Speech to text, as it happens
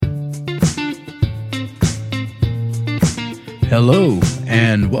Hello,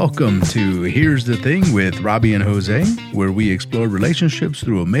 and welcome to Here's the Thing with Robbie and Jose, where we explore relationships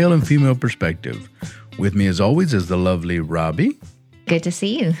through a male and female perspective. With me, as always, is the lovely Robbie. Good to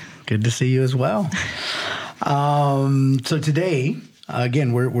see you. Good to see you as well. So today,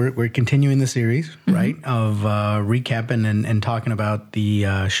 again, we're continuing the series, right, of recapping and talking about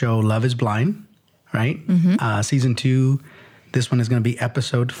the show Love is Blind, right? Season 2. This one is going to be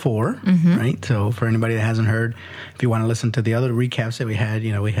episode 4, right? So for anybody that hasn't heard, if you want to listen to the other recaps that we had,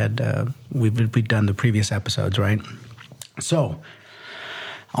 we've done the previous episodes, right? So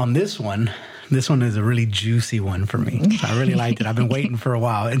on this one is a really juicy one for me. I really liked it. I've been waiting for a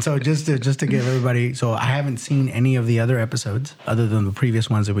while. And so just to give everybody, so I haven't seen any of the other episodes other than the previous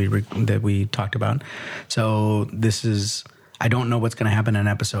ones that we talked about. So this is, I don't know what's going to happen in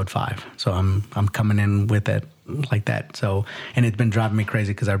episode 5. So I'm coming in with it like that. So, and it's been driving me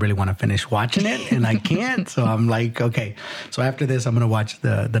crazy because I really want to finish watching it and I can't. So I'm like, okay. So after this, I'm going to watch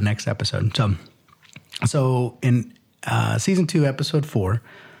the next episode. So in season 2, episode 4,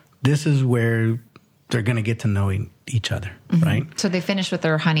 this is where they're going to get to know each other, right? So they finished with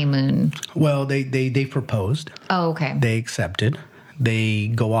their honeymoon. Well, they proposed. Oh, okay. They accepted. They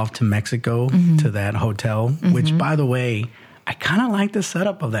go off to Mexico to that hotel, which, by the way, I kind of like the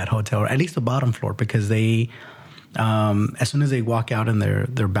setup of that hotel, or at least the bottom floor, because they, as soon as they walk out in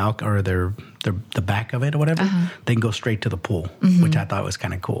their balcony or the back of it or whatever, they can go straight to the pool, which I thought was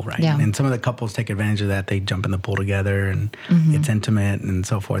kind of cool, right? Yeah. And some of the couples take advantage of that. They jump in the pool together, and it's intimate and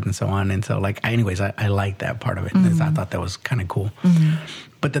so forth and so on. And so, like, anyways, I like that part of it. I thought that was kind of cool.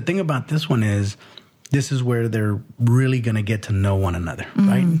 But the thing about this one is, this is where they're really going to get to know one another,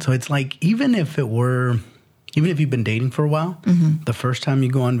 right? So it's like, even if you've been dating for a while, the first time you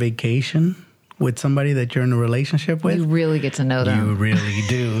go on vacation with somebody that you're in a relationship with, you really get to know them. You really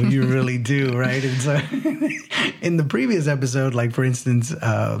do. You really do, right? And so in the previous episode, like, for instance,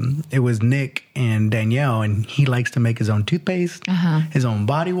 it was Nick and Danielle, and he likes to make his own toothpaste, his own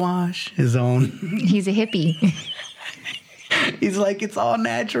body wash, his own... He's a hippie. He's like, it's all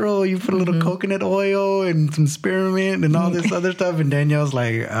natural. You put a little coconut oil and some spearmint and all this other stuff. And Danielle's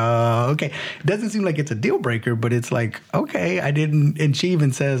like, okay. It doesn't seem like it's a deal breaker, but it's like, okay, I didn't. And she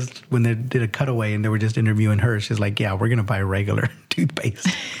even says, when they did a cutaway and they were just interviewing her, she's like, yeah, we're going to buy a regular toothpaste.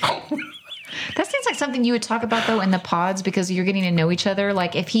 That seems like something you would talk about, though, in the pods, because you're getting to know each other.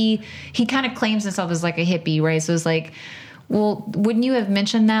 Like, if he kind of claims himself as like a hippie, right? So it's like, well, wouldn't you have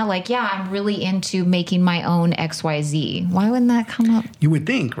mentioned that? Like, yeah, I'm really into making my own XYZ. Why wouldn't that come up? You would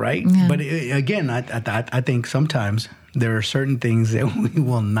think, right? Yeah. But again, I think sometimes there are certain things that we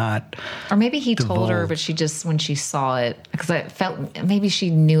will not. Or maybe he told her, but she just, when she saw it, because I felt maybe she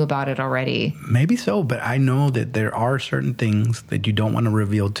knew about it already. Maybe so, but I know that there are certain things that you don't want to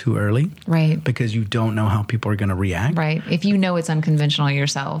reveal too early. Right. Because you don't know how people are going to react. Right. If you know it's unconventional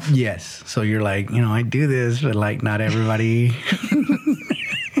yourself. Yes. So you're like, I do this, but like not everybody.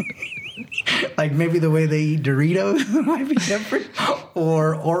 Like, maybe the way they eat Doritos might be different,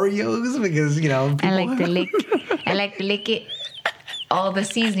 or Oreos, because people... I like to lick it, all the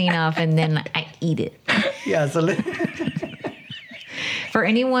seasoning off, and then I eat it. Yeah. So for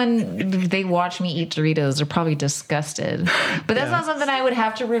anyone, they watch me eat Doritos, they're probably disgusted. But that's not something I would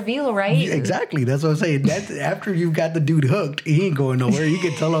have to reveal, right? Exactly. That's what I'm saying. That's after you've got the dude hooked, he ain't going nowhere. You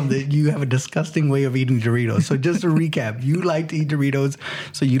can tell him that you have a disgusting way of eating Doritos. So just to recap, you like to eat Doritos,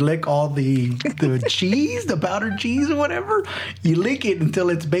 so you lick all the cheese, the powdered cheese or whatever. You lick it until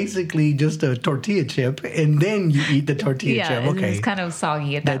it's basically just a tortilla chip, and then you eat the tortilla chip. Okay. It's kind of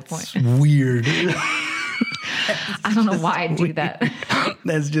soggy at that point. That's weird. I don't know why I do that.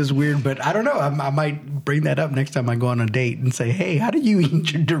 That's just weird, but I don't know. I might bring that up next time I go on a date and say, hey, how do you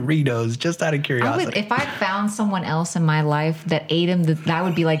eat your Doritos? Just out of curiosity. If I found someone else in my life that ate them, that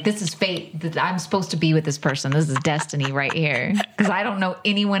would be like, this is fate. That I'm supposed to be with this person. This is destiny right here. Because I don't know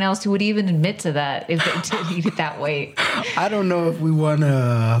anyone else who would even admit to that if they did eat it that way. I don't know if we want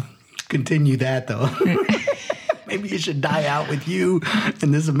to continue that, though. Maybe you should die out with you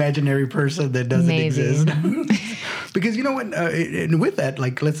and this imaginary person that doesn't exist. Because you know what? And with that,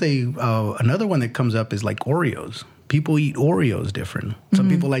 like, let's say another one that comes up is like Oreos. People eat Oreos different. Some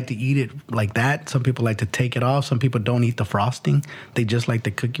people like to eat it like that. Some people like to take it off. Some people don't eat the frosting. They just like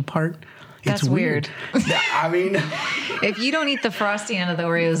the cookie part. That's weird. I mean, if you don't eat the frosting out of the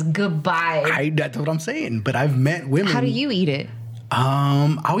Oreos, goodbye. That's what I'm saying. But I've met women. How do you eat it?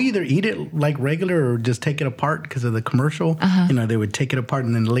 I'll either eat it like regular or just take it apart because of the commercial. They would take it apart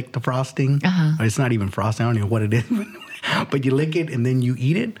and then lick the frosting. Or it's not even frosting. I don't know what it is. But you lick it and then you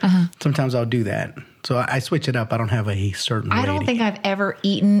eat it. Sometimes I'll do that. So I switch it up. I don't have a certain way. I don't think I've ever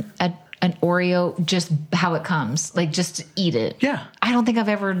eaten an Oreo just how it comes, like just to eat it. Yeah. I don't think I've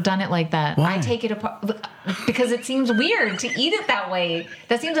ever done it like that. Why? I take it apart because it seems weird to eat it that way.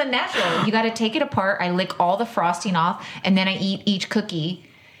 That seems unnatural. You got to take it apart. I lick all the frosting off, and then I eat each cookie.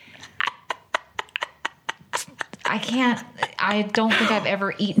 I can't. I don't think I've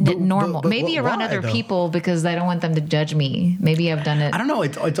ever eaten it normal. but Maybe around why, other though? people because I don't want them to judge me. Maybe I've done it. I don't know.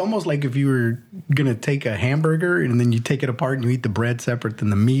 It's almost like if you were gonna take a hamburger and then you take it apart and you eat the bread separate than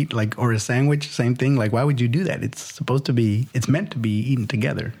the meat, like, or a sandwich, same thing. Like, why would you do that? It's meant to be eaten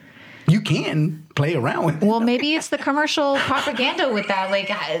together. You can play around with it. Well, maybe it's the commercial propaganda with that. Like,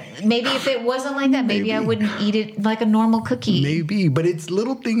 maybe if it wasn't like that, maybe I wouldn't eat it like a normal cookie. Maybe, but it's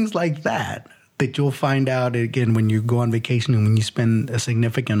little things like that you'll find out again when you go on vacation and when you spend a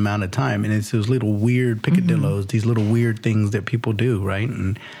significant amount of time. And it's those little weird picadillos, these little weird things that people do, right?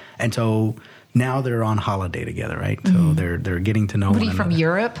 And so now they're on holiday together, right? So they're getting to know What one are you another. from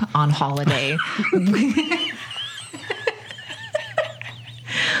Europe on holiday?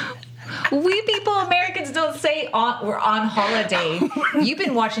 We people, Americans, don't say we're on holiday. You've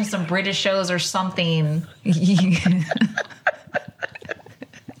been watching some British shows or something.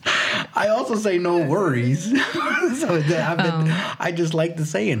 I also say no worries. I just like to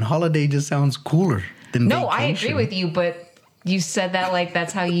say, and holiday just sounds cooler than No, vacation. I agree with you, but you said that like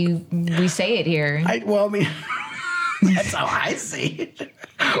that's how we say it here. I mean, that's how I say it.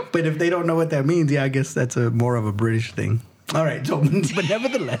 But if they don't know what that means, yeah, I guess that's more of a British thing. All right, so but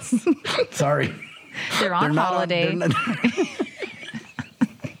nevertheless, sorry, They're on holiday.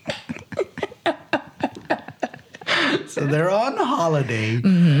 So they're on holiday.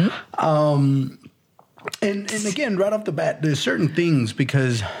 And again, right off the bat, there's certain things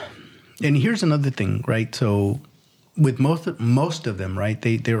because, and here's another thing, right? So with most of them, right?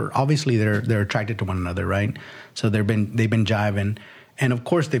 They're obviously they're attracted to one another, right? So they've been jiving. And of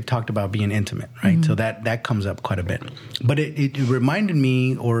course, they've talked about being intimate, right? So that comes up quite a bit. But it reminded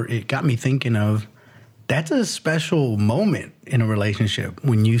me, or it got me thinking of, that's a special moment in a relationship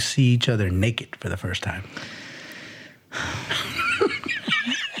when you see each other naked for the first time.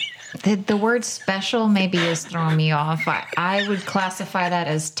 The word special maybe is throwing me off. I would classify that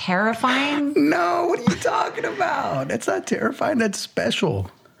as terrifying. No, what are you talking about? That's not terrifying. That's special.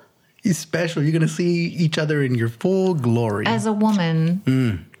 It's special. You're going to see each other in your full glory. As a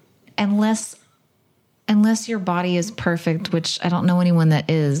woman, unless your body is perfect, which I don't know anyone that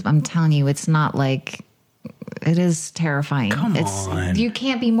is, I'm telling you, it's not like, it is terrifying. Come on. You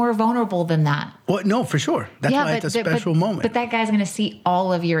can't be more vulnerable than that. Well, no, for sure. That's why it's a special moment. But that guy's going to see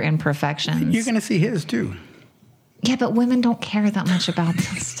all of your imperfections. You're going to see his too. Yeah, but women don't care that much about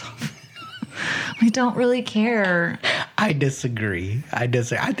this stuff. We don't really care. I disagree. I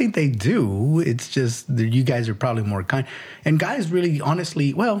think they do. It's just that you guys are probably more kind. And guys really,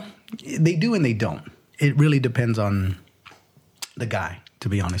 honestly, well, they do and they don't. It really depends on the guy, to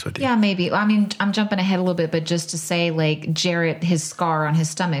be honest with you. Yeah, maybe. I mean, I'm jumping ahead a little bit, but just to say, like, Jarrett, his scar on his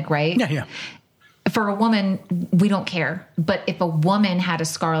stomach, right? Yeah. For a woman, we don't care. But if a woman had a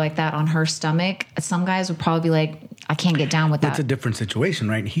scar like that on her stomach, some guys would probably be like, I can't get down with that. That's a different situation,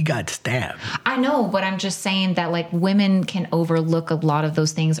 right? He got stabbed. I know, but I'm just saying that, like, women can overlook a lot of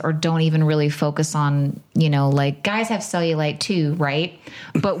those things or don't even really focus on, like, guys have cellulite too, right?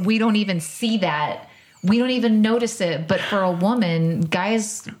 But we don't even see that. We don't even notice it. But for a woman,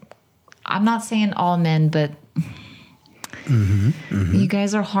 guys, I'm not saying all men, but you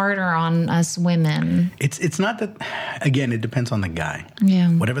guys are harder on us women. It's not that, again, it depends on the guy. Yeah.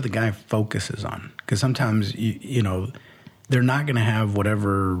 Whatever the guy focuses on. Because sometimes, they're not going to have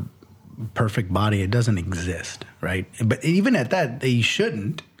whatever perfect body. It doesn't exist, right? But even at that, they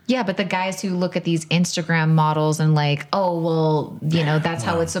shouldn't. Yeah, but the guys who look at these Instagram models and like, oh, well, that's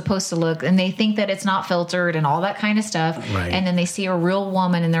how it's supposed to look. And they think that it's not filtered and all that kind of stuff. Right. And then they see a real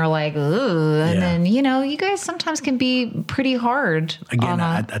woman and they're like, ooh. And Yeah. then, you guys sometimes can be pretty hard. Again,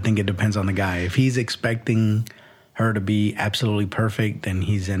 I think it depends on the guy. If he's expecting her to be absolutely perfect, then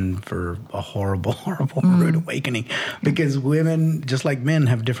he's in for a horrible, horrible rude awakening. Because women, just like men,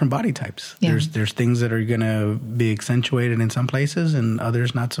 have different body types. Yeah. There's things that are going to be accentuated in some places and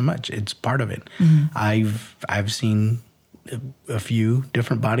others not so much. It's part of it. I've seen a few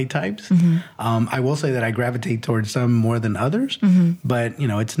different body types. I will say that I gravitate towards some more than others, but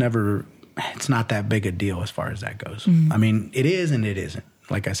it's not that big a deal as far as that goes. I mean, it is and it isn't.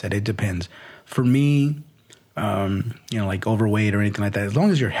 Like I said, it depends. For me, like overweight or anything like that, as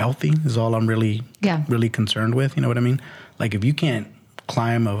long as you're healthy is all I'm really concerned with. You know what I mean? Like if you can't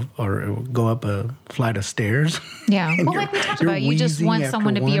climb or go up a flight of stairs. Yeah. Well, like we talked about, you just want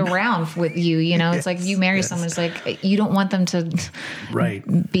someone to be around with you. You know, it's like you marry someone, it's like you don't want them to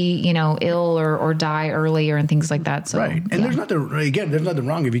be, you know, ill or die early or things like that. So, and there's nothing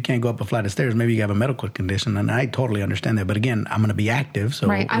wrong if you can't go up a flight of stairs. Maybe you have a medical condition, and I totally understand that. But again, I'm going to be active. So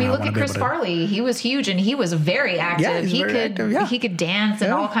I mean, look at Chris Farley. He was huge and he was very active. Yeah, he could dance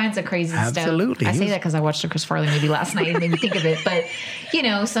and all kinds of crazy stuff. Absolutely. I say that because I watched a Chris Farley movie last night and made me think of it. But, you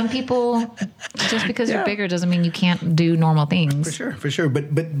know, some people, just because you're bigger doesn't mean you can't do normal things. For sure.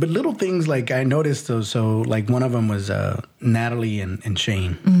 But little things like I noticed, so like one of them was Natalie and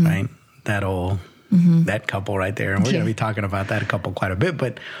Shane, right? That couple right there. And we're going to be talking about that couple quite a bit.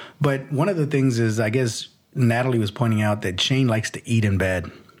 But one of the things is, I guess Natalie was pointing out that Shane likes to eat in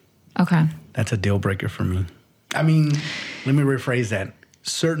bed. Okay. That's a deal breaker for me. I mean, let me rephrase that.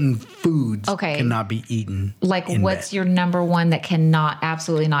 Certain foods cannot be eaten. Like, what's your number one that cannot,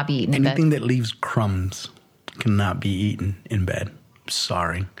 absolutely not be eaten in bed? Anything that leaves crumbs cannot be eaten in bed.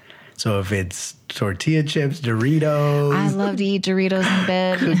 Sorry. So if it's tortilla chips, Doritos. I love to eat Doritos in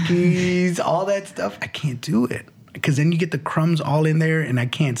bed. Cookies, all that stuff. I can't do it. Because then you get the crumbs all in there and I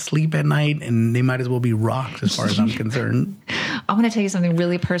can't sleep at night and they might as well be rocks as far as I'm concerned. I'm going to tell you something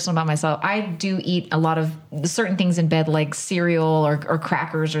really personal about myself. I do eat a lot of certain things in bed, like cereal or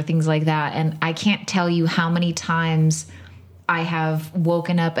crackers or things like that. And I can't tell you how many times I have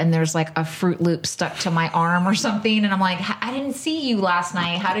woken up and there's like a Fruit Loop stuck to my arm or something. And I'm like, I didn't see you last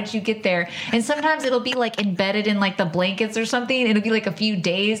night. How did you get there? And sometimes it'll be like embedded in like the blankets or something. It'll be like a few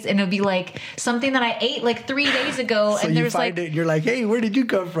days and it'll be like something that I ate like 3 days ago. So and there's you're like, hey, where did you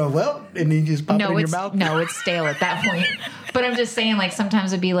come from? Well, and then you just pop it in your mouth. No, it's stale at that point. But I'm just saying, like,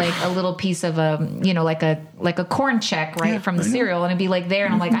 sometimes it'd be like a little piece of like a corn check, right, from the cereal, and it'd be like there,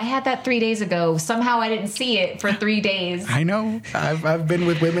 and I'm like, I had that 3 days ago. Somehow I didn't see it for 3 days. I know. I've been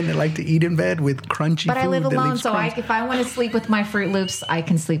with women that like to eat in bed with crunchy. But food I live alone, so crumbs. if I want to sleep with my Fruit Loops, I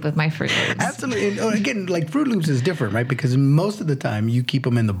can sleep with my Fruit Loops. Absolutely. And again, like Fruit Loops is different, right? Because most of the time you keep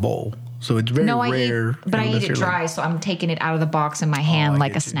them in the bowl. So it's very rare. I eat it dry, so I'm taking it out of the box in my hand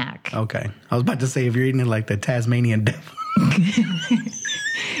like a snack. Okay. I was about to say, if you're eating it like the Tasmanian devil.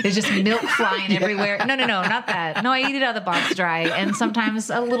 There's just milk flying everywhere. No, not that. No, I eat it out of the box dry. And sometimes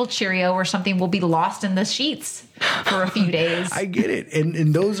a little Cheerio or something will be lost in the sheets for a few days. I get it.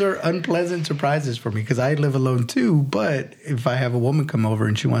 And those are unpleasant surprises for me because I live alone too. But if I have a woman come over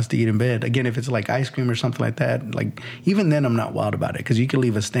and she wants to eat in bed, again, if it's like ice cream or something like that, like even then I'm not wild about it because you can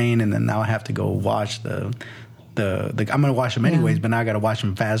leave a stain and then now I have to go wash the I'm going to wash them anyways, but now I got to wash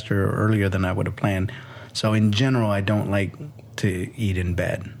them faster or earlier than I would have planned. So in general, I don't like to eat in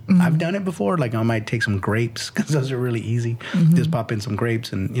bed. Mm-hmm. I've done it before. Like I might take some grapes because those are really easy. Mm-hmm. Just pop in some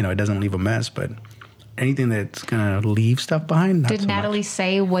grapes and, it doesn't leave a mess. But anything that's going to leave stuff behind, not Did so Natalie much.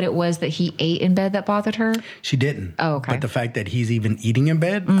 say what it was that he ate in bed that bothered her? She didn't. Oh, okay. But the fact that he's even eating in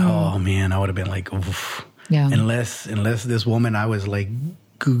bed, oh man, I would have been like, oof. Yeah. Unless this woman, I was like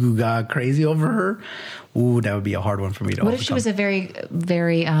goo goo gaga crazy over her. Ooh, that would be a hard one for me to overcome. What if she was a very,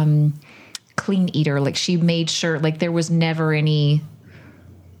 very clean eater? Like she made sure, like there was never any.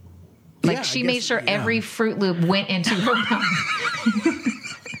 Like she made sure every Fruit Loop went into her mouth.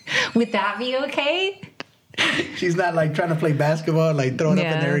 Would that be okay? She's not like trying to play basketball, like throw it up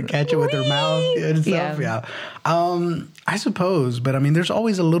in there and catch it with her mouth and stuff. Yeah. I suppose, but I mean, there's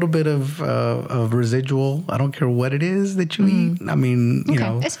always a little bit of residual. I don't care what it is that you eat. I mean, you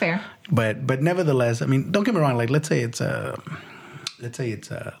know, it's fair. But nevertheless, I mean, don't get me wrong. Like, let's say it's like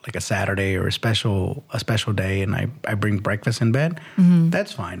a Saturday or a special day, and I bring breakfast in bed. Mm-hmm.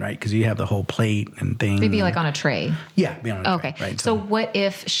 That's fine, right? Because you have the whole plate and thing. Maybe like on a tray. Yeah, be on a tray. Okay. Right? So what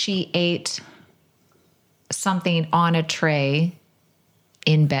if she ate something on a tray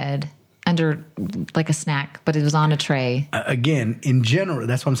in bed under like a snack, but it was on a tray? Again, in general,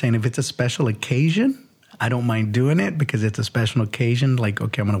 that's what I'm saying. If it's a special occasion, I don't mind doing it because it's a special occasion. Like,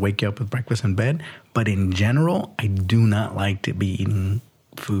 okay, I'm going to wake you up with breakfast in bed. But in general, I do not like to be eating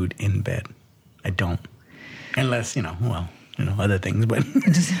food in bed. I don't. Unless, other things. But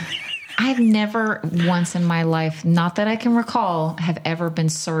I've never once in my life, not that I can recall, have ever been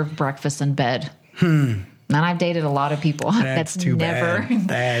served breakfast in bed. And I've dated a lot of people. That's too never.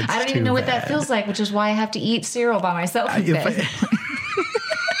 Bad. I don't even know what that feels like, which is why I have to eat cereal by myself in bed.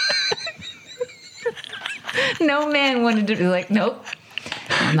 No man wanted to be like, nope,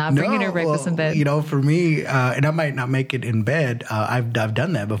 I'm not bringing her breakfast in bed. For me, and I might not make it in bed. I've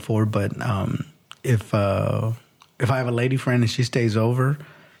done that before, but if I have a lady friend and she stays over,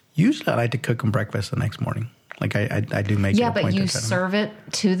 usually I like to cook them breakfast the next morning. Like I do make it Yeah, a point but you to try to serve it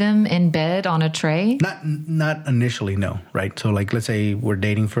to them in bed on a tray? not initially, no, right? So like let's say we're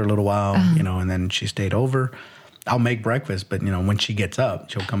dating for a little while, and then she stayed over. I'll make breakfast, but when she gets up,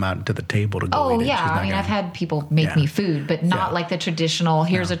 she'll come out to the table to go Oh, eat it. yeah. She's not I mean, gonna- I've had people make me food, but not Yeah. like the traditional,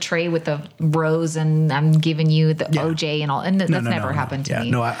 here's a tray with the rose and I'm giving you the OJ and all. And that's never happened to me.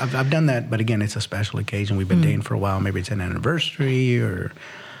 No, I've done that, but again, it's a special occasion. We've been dating for a while. Maybe it's an anniversary or,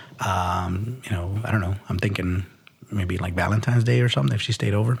 I don't know. I'm thinking maybe like Valentine's Day or something if she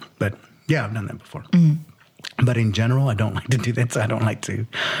stayed over. But yeah, I've done that before. But in general, I don't like to do that. So I don't like to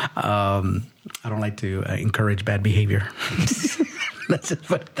encourage bad behavior. Let's just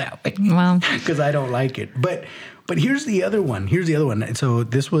put it that way. Well, Because I don't like it. But here's the other one. So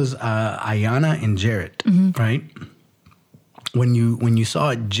this was Ayana and Jarrett, right? When you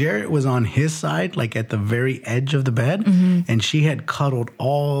saw it, Jarrett was on his side, like at the very edge of the bed, and she had cuddled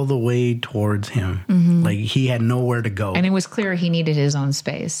all the way towards him. Like he had nowhere to go. and it was clear he needed his own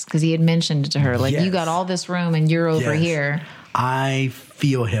space because he had mentioned it to her, like, Yes. you got all this room and you're over Yes. here. I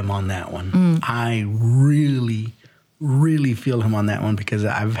feel him on that one. I really, really feel him on that one because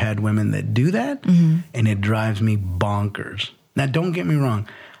I've had women that do that, and it drives me bonkers. Now, don't get me wrong.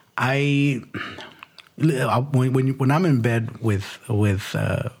 When I'm in bed with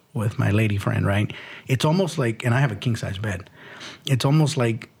my lady friend, right? It's almost like, and I have a king size bed. It's almost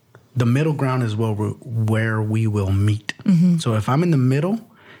like the middle ground is where we will meet. So if I'm in the middle,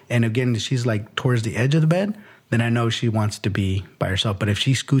 and again she's like towards the edge of the bed, then I know she wants to be by herself. But if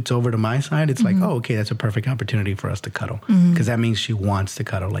she scoots over to my side, it's like, oh, okay, that's a perfect opportunity for us to cuddle. Because that means she wants to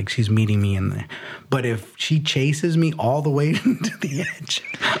cuddle. Like she's meeting me in there. But if she chases me all the way to the edge.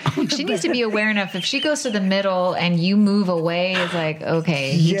 She needs to be aware enough. If she goes to the middle and you move away, it's like,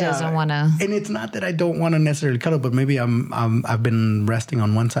 okay, he doesn't want to. And it's not that I don't want to necessarily cuddle, but maybe I've been resting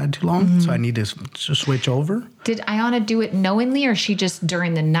on one side too long. So I need to switch over. Did Ayana do it knowingly or she just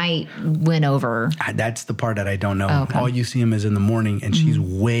during the night went over? That's the part that I don't know. Okay. All you see him is in the morning, and she's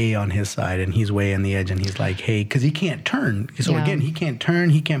way on his side, and he's way on the edge, and he's like, hey, because he can't turn. So Yeah. again, he can't turn,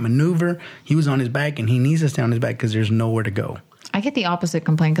 he can't maneuver. He was on his back, and he needs to stay on his back because there's nowhere to go. I get the opposite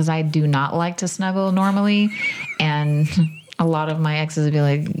complaint because I do not like to snuggle normally. And a lot of my exes would be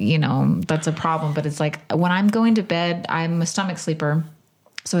like, that's a problem. But it's like when I'm going to bed, I'm a stomach sleeper.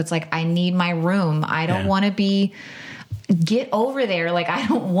 So it's like, I need my room. I don't want to get over there. Like, I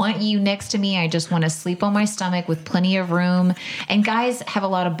don't want you next to me. I just want to sleep on my stomach with plenty of room. And guys have a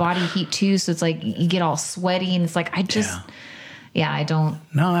lot of body heat too. So it's like you get all sweaty and it's like, I don't.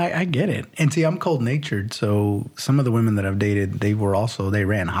 No, I get it. And see, I'm cold natured. So some of the women that I've dated, they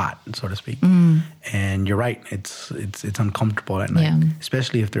ran hot, so to speak. And you're right. It's uncomfortable at night, Yeah.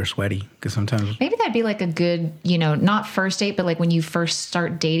 especially if they're sweaty. Because sometimes, Maybe that'd be like a good, not first date, but like when you first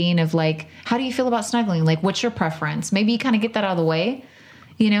start dating of like, how do you feel about snuggling? Like, what's your preference? Maybe you kind of get that out of the way,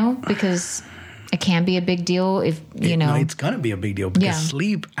 because it can be a big deal if, no, it's going to be a big deal because Yeah.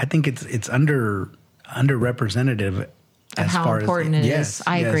 sleep, I think it's underrepresented as how far important as, it yes, is.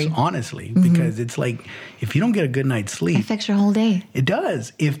 I agree. Honestly, because it's like, if you don't get a good night's it sleep, affects your whole day. it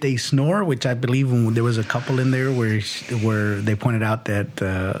does. If they snore, which I believe there was a couple in there where they pointed out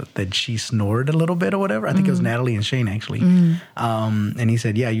that she snored a little bit or whatever. I think it was Natalie and Shane actually. And he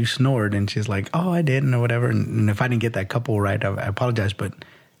said, "Yeah, you snored," and she's like, "Oh, I didn't," or whatever. And if I didn't get that couple right, I apologize, but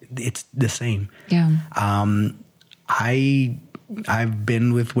it's the same. Yeah. I've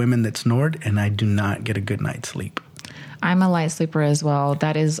been with women that snored, and I do not get a good night's sleep. I'm a light sleeper as well.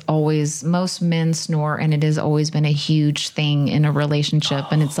 That is always, most men snore, and it has always been a huge thing in a relationship.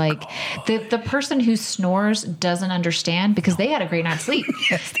 And it's like the person who snores doesn't understand because they had a great night's sleep.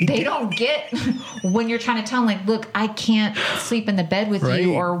 Yes, they did. don't get when you're trying to tell them, like, look, I can't sleep in the bed with Right.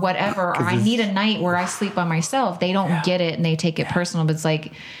 you or whatever, or I need a night where I sleep by myself. They don't get it and they take it personal. But it's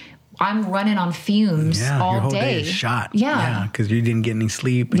like, I'm running on fumes all your whole day. day is shot. Yeah. because you didn't get any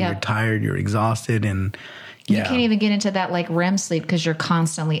sleep, and Yeah. you're tired, you're exhausted, and You can't even get into that like REM sleep because you're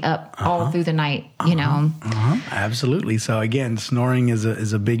constantly up all through the night, Absolutely. So again, snoring is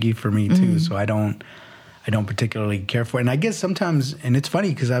a biggie for me too. So I don't particularly care for it. And I guess sometimes, and it's funny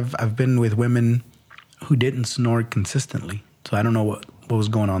because I've been with women who didn't snore consistently. So I don't know what was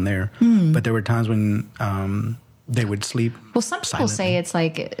going on there. But there were times when they would sleep. Well, some people silently. say it's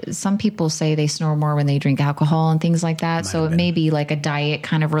like, some people say they snore more when they drink alcohol and things like that. So it may be like a diet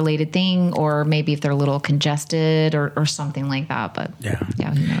kind of related thing, or maybe if they're a little congested or something like that. But yeah,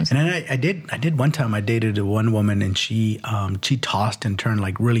 who knows? And then I did one time. I dated one woman, and she tossed and turned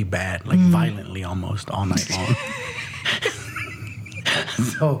like really bad, like violently almost all night long.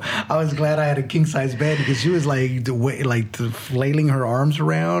 So I was glad I had a king size bed because she was like flailing her arms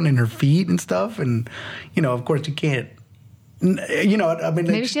around and her feet and stuff. And, of course you can't. I mean,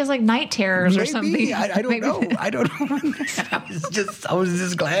 maybe she has like night terrors or something. I don't know. I don't know. I was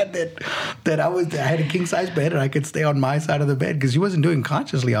just glad that I had a king size bed and I could stay on my side of the bed because she wasn't doing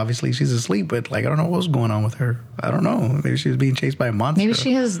consciously. Obviously, she's asleep, but I don't know what was going on with her. I don't know. Maybe she was being chased by a monster. Maybe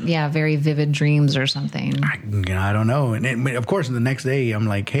she has very vivid dreams or something. I don't know. And of course, the next day I'm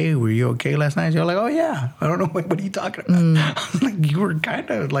like, "Hey, were you okay last night?" You're like, "Oh yeah." I don't know what are you talking about. I was like, you were kind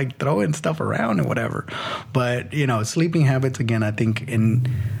of like throwing stuff around and whatever, but sleeping habits. Again, I think, and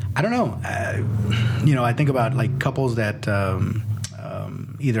I don't know, I think about like couples that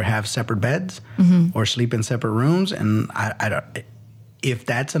either have separate beds or sleep in separate rooms, and I don't. If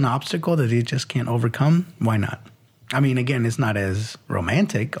that's an obstacle that they just can't overcome, why not? I mean, again, it's not as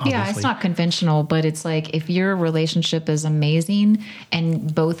romantic, obviously. Yeah, it's not conventional, but it's like if your relationship is amazing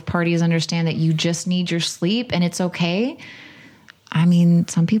and both parties understand that you just need your sleep and it's okay. I mean,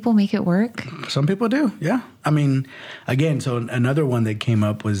 some people make it work. Some people do, yeah. I mean, again, so another one that came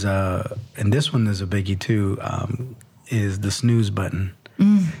up was, and this one is a biggie too, is the snooze button.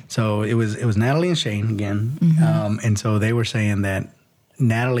 So it was Natalie and Shane again, and so they were saying that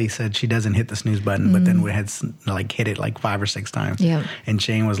Natalie said she doesn't hit the snooze button, but then we had hit it like 5 or 6 times. Yeah. And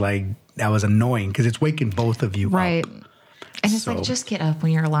Shane was like, that was annoying because it's waking both of you right. up. And it's like, just get up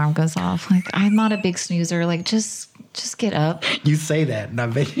when your alarm goes off. Like, I'm not a big snoozer. Like, just get up. You say that, and I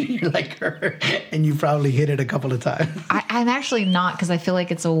bet you're like her, and you probably hit it a couple of times. I'm actually not, because I feel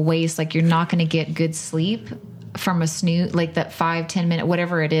like it's a waste. Like, you're not going to get good sleep from a snooze, like that 5-10 minute,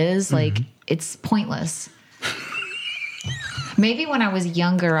 whatever it is. Like, it's pointless. Maybe when I was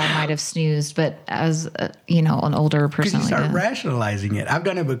younger, I might have snoozed, but as an older person, because you start rationalizing it. I've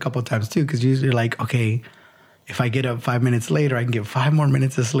done it a couple of times too, because you're like, okay, if I get up 5 minutes later, I can get 5 more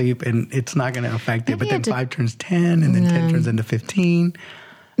minutes of sleep, and it's not going to affect it. But then 5 turns 10, and then 10 turns into 15.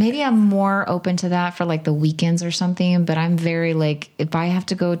 Maybe I'm more open to that for like the weekends or something. But I'm very like, if I have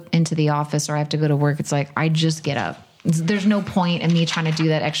to go into the office or I have to go to work, it's like I just get up. There's no point in me trying to do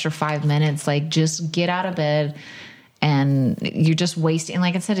that extra 5 minutes. Like, just get out of bed, and you're just wasting.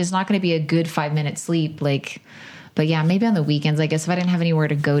 Like I said, it's not going to be a good 5 minute sleep. Like. But yeah, maybe on the weekends, I guess if I didn't have anywhere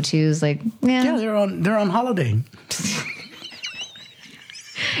to go to, it's like, yeah, they're on holiday.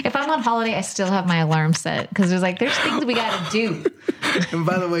 If I'm on holiday, I still have my alarm set because there's things we got to do. And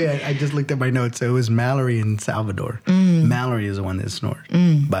by the way, I just looked at my notes. So it was Mallory and Salvador. Mallory is the one that snores,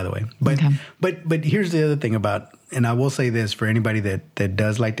 by the way. But but here's the other thing about, and I will say this for anybody that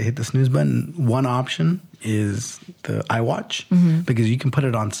does like to hit the snooze button. One option is the iWatch, because you can put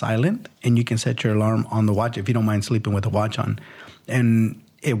it on silent and you can set your alarm on the watch if you don't mind sleeping with the watch on, and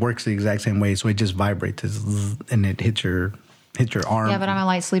it works the exact same way. So it just vibrates and it hits your arm. Yeah, but I'm a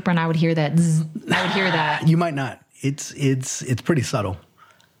light sleeper and I would hear that. I would hear that. You might not. It's pretty subtle.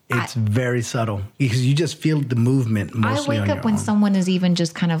 It's very subtle because you just feel the movement mostly on your arm. I wake up when someone is even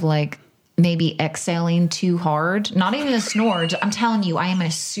just kind of like maybe exhaling too hard. Not even a snore. I'm telling you, I am a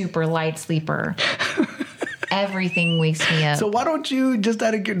super light sleeper. Everything wakes me up. So why don't you just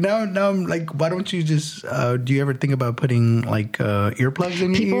now I'm like, why don't you just do you ever think about putting like earplugs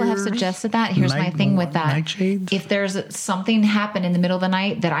in your ears? People have suggested that. Here's my thing with that. Nightshades? If there's something happen in the middle of the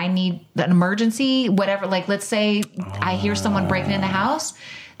night that I need an emergency, whatever, like let's say I hear someone breaking in the house,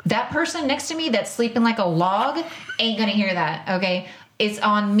 that person next to me that's sleeping like a log ain't gonna hear that. Okay, it's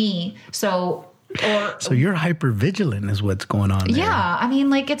on me. So you're hyper vigilant is what's going on there. Yeah, I mean,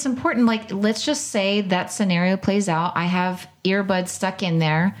 like, it's important. Like, let's just say that scenario plays out. I have earbuds stuck in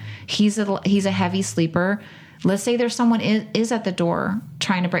there. He's a heavy sleeper. Let's say there's someone is at the door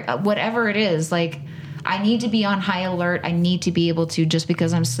trying to break whatever it is. Like, I need to be on high alert. I need to be able to, just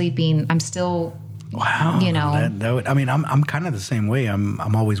because I'm sleeping, I'm still. Wow, that would, I mean, I'm kind of the same way.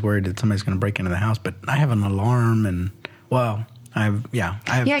 I'm always worried that somebody's going to break into the house, but I have an alarm, and I have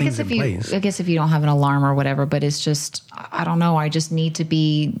things in place. I guess if you don't have an alarm or whatever, but it's just, I don't know. I just need to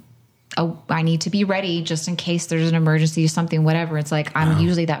be, I need to be ready just in case there's an emergency or something, whatever. It's like, I'm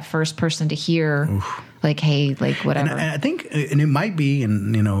usually that first person to hear, like, hey, like, whatever. And I think, and it might be,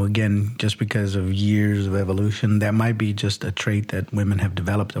 and, again, just because of years of evolution, that might be just a trait that women have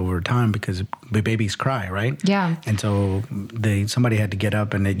developed over time, because babies cry, right? Yeah. And so somebody had to get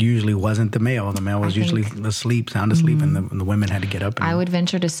up, and it usually wasn't the male. The male was usually asleep, sound asleep, and the women had to get up. I would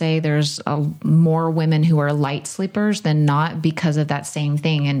venture to say there's more women who are light sleepers than not because of that same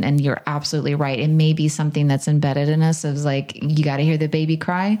thing. And you're absolutely right. It may be something that's embedded in us of like, you got to hear the baby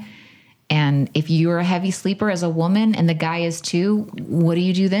cry. And if you're a heavy sleeper as a woman and the guy is too, what do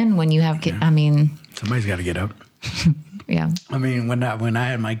you do then when you have kids? I mean, somebody's got to get up. Yeah. I mean, when I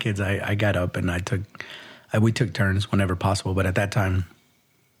had my kids, I got up and we took turns whenever possible. But at that time,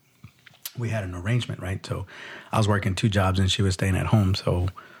 we had an arrangement, right? So I was working 2 jobs and she was staying at home. So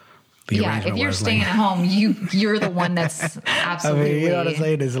the arrangement if you're was staying like, at home, you're the one that's absolutely. I mean, you know what I'm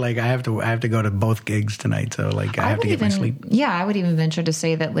saying? It's like I have to go to both gigs tonight. So like I have to get my sleep. Yeah, I would even venture to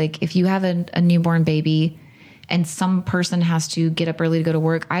say that like if you have a newborn baby and some person has to get up early to go to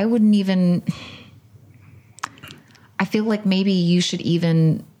work, I wouldn't even. I feel like maybe you should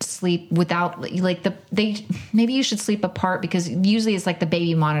even sleep without like maybe you should sleep apart because usually it's like the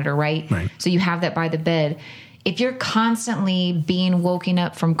baby monitor, right? Right. So you have that by the bed. If you're constantly being woken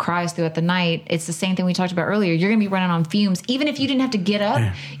up from cries throughout the night, it's the same thing we talked about earlier. You're going to be running on fumes. Even if you didn't have to get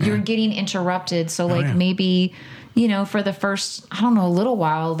up, you're getting interrupted. So maybe, for the first, I don't know, a little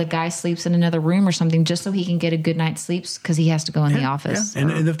while, the guy sleeps in another room or something just so he can get a good night's sleep because he has to go in the office. Yeah.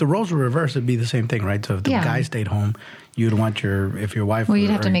 And if the roles were reversed, it'd be the same thing, right? So if the guy stayed home, you'd want if your wife. Well, you'd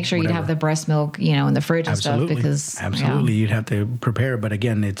have to make sure you'd have the breast milk, in the fridge and stuff because. Absolutely. You'd have to prepare. But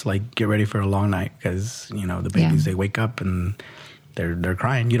again, it's like get ready for a long night because, the babies, they wake up and they're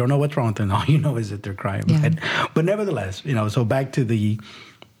crying. You don't know what's wrong with them. All you know is that they're crying. Yeah. But nevertheless, so back to the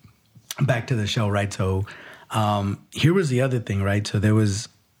show, right? So here was the other thing, right? So there was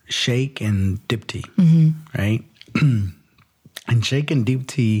Shake and Dipti, right? And Shake and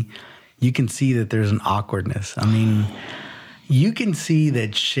Dipti, you can see that there's an awkwardness. I mean, you can see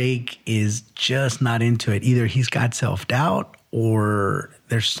that Shake is just not into it. Either he's got self-doubt or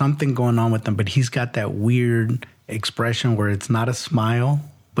there's something going on with him, but he's got that weird expression where it's not a smile,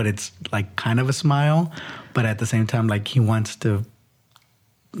 but it's like kind of a smile, but at the same time, like he wants to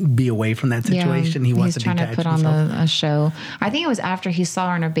be away from that situation. He wants to detach himself. He's trying to put on a show. I think it was after he saw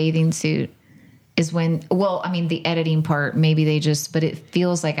her in a bathing suit is when, the editing part, maybe but it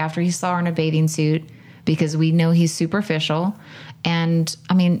feels like after he saw her in a bathing suit, because we know he's superficial. And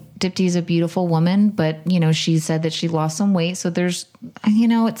Dipti's a beautiful woman, but she said that she lost some weight. So there's,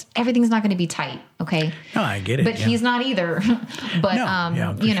 everything's not going to be tight. Okay. No, I get it. But he's not either. But,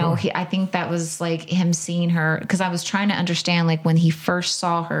 sure. I think that was like him seeing her, because I was trying to understand, like when he first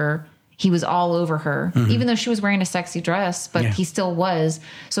saw her, he was all over her, even though she was wearing a sexy dress, but he still was.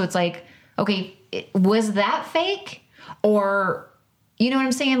 So it's like, okay, was that fake? Or, you know what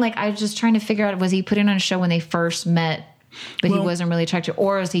I'm saying? Like, I was just trying to figure out, was he putting on a show when they first met, but he wasn't really attracted?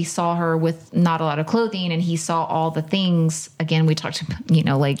 Or as he saw her with not a lot of clothing and he saw all the things, again, we talked about,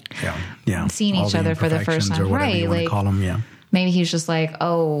 seeing all each other for the first time. Right. Like, call them, maybe he's just like,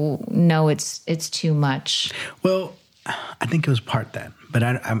 oh, no, it's too much. Well, I think it was part that. But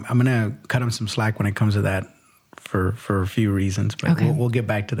I'm going to cut him some slack when it comes to that for a few reasons. But we'll get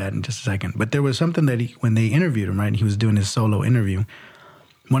back to that in just a second. But there was something that when they interviewed him, right, and he was doing his solo interview,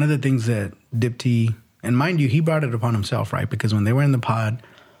 one of the things that Dipti, and mind you, he brought it upon himself, right? Because when they were in the pod,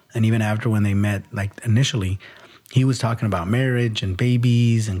 and even after when they met, like initially, he was talking about marriage and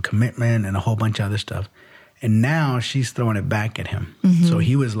babies and commitment and a whole bunch of other stuff. And now she's throwing it back at him. So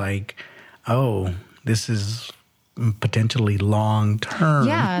he was like, oh, this is potentially long term.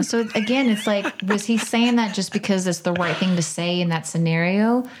 Yeah. So again, it's like, was he saying that just because it's the right thing to say in that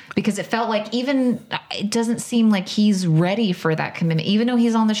scenario? Because it felt like it doesn't seem like he's ready for that commitment, even though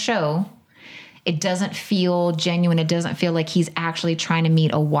he's on the show. It doesn't feel genuine. It doesn't feel like he's actually trying to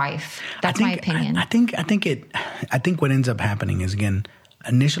meet a wife. That's my opinion. I think what ends up happening is, again,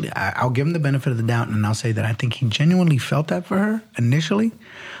 initially, I'll give him the benefit of the doubt, and I'll say that I think he genuinely felt that for her initially.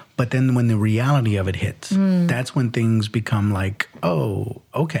 But then when the reality of it hits, that's when things become like, oh,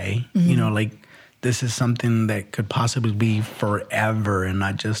 okay. Like this is something that could possibly be forever and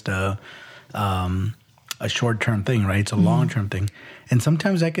not just a short-term thing, right? It's a long-term thing. And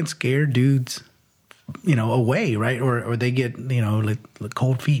sometimes that can scare dudes, away, right? Or they get, like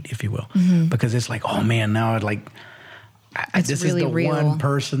cold feet, if you will. Because it's like, oh man, now this really is the real one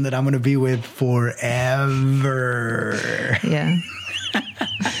person that I'm going to be with forever. Yeah.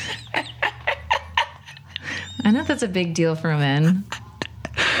 I know that's a big deal for men.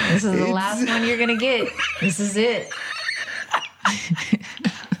 This is the last one you're going to get. This is it.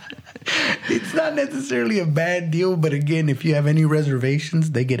 It's not necessarily a bad deal, but again, if you have any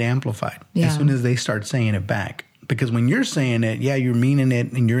reservations, they get amplified as soon as they start saying it back. Because when you're saying it, you're meaning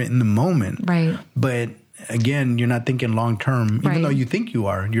it and you're in the moment. Right. But again, you're not thinking long term, even though you think you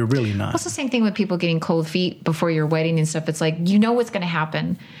are, you're really not. It's the same thing with people getting cold feet before your wedding and stuff. It's like, what's going to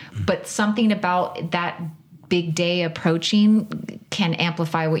happen, but something about that big day approaching can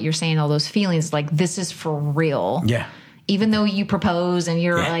amplify what you're saying, all those feelings. Like, this is for real. Yeah. even though you propose and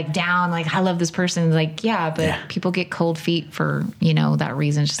you're like down, like, I love this person. Like, but people get cold feet for, that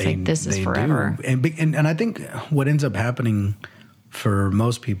reason. It's just like, this is forever. And I think what ends up happening for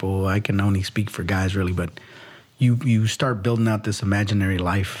most people, I can only speak for guys really, but you start building out this imaginary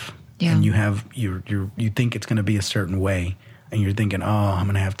life and you have, you think it's going to be a certain way. And you're thinking, oh, I'm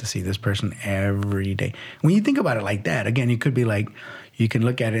going to have to see this person every day. When you think about it like that, again, you could be like, you can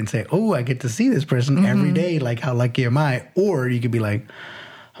look at it and say, oh, I get to see this person every day. Like, how lucky am I? Or you could be like,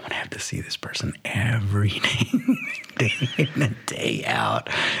 I'm going to have to see this person every day, day in and day out.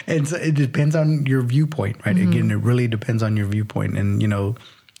 And so it depends on your viewpoint, right? Again, it really depends on your viewpoint. And,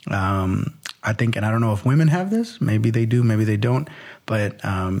 I think, and I don't know if women have this, maybe they do, maybe they don't, but,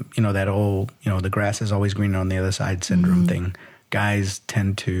 that whole, the grass is always greener on the other side syndrome thing. Guys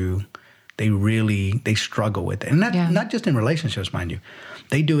tend to, they struggle with it. And not just in relationships, mind you.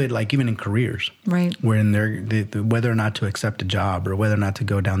 They do it like even in careers. Right. Wherein whether or not to accept a job or whether or not to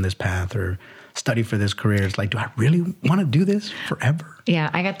go down this path or study for this career. It's like, do I really want to do this forever? Yeah,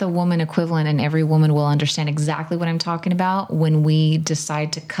 I got the woman equivalent, and every woman will understand exactly what I'm talking about when we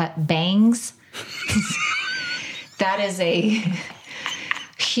decide to cut bangs. That is a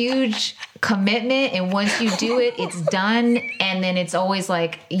huge commitment, and once you do it, it's done. And then it's always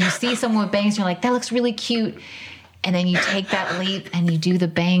like, you see someone with bangs, you're like, that looks really cute. And then you take that leap and you do the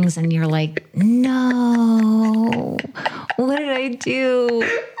bangs and you're like, no, what did I do?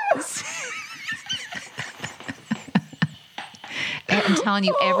 I'm telling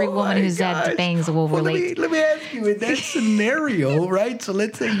you, every woman who's had bangs will relate. Let me ask you, in that scenario, right? So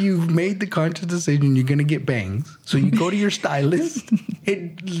let's say you've made the conscious decision you're going to get bangs. So you go to your stylist.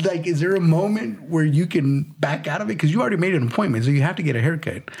 Is there a moment where you can back out of it? Because you already made an appointment, so you have to get a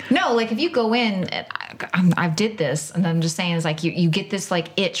haircut. No, like if you go in, I did this, and I'm just saying, it's like you get this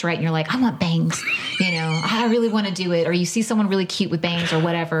like itch, right? And you're like, I want bangs. I really want to do it. Or you see someone really cute with bangs or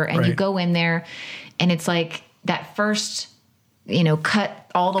whatever, and you go in there, and it's like that first,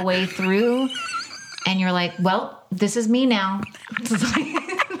 cut all the way through, and you're like, well, this is me now.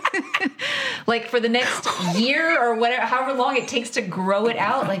 Like for the next year or whatever, however long it takes to grow it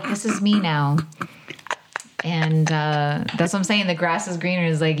out, like this is me now. And that's what I'm saying. The grass is greener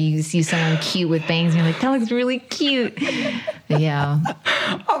is like you see someone cute with bangs and you're like, that looks really cute. Yeah.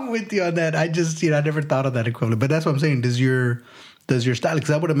 I'm with you on that. I just, I never thought of that equivalent. But that's what I'm saying. Does your style,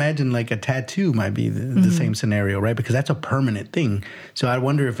 because I would imagine like a tattoo might be the same scenario, right? Because that's a permanent thing. So I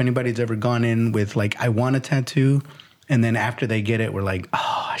wonder if anybody's ever gone in with like, I want a tattoo. And then after they get it, we're like,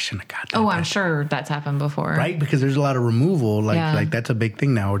 oh, I shouldn't have got that. Oh, I'm sure that's happened before. Right? Because there's a lot of removal. Like that's a big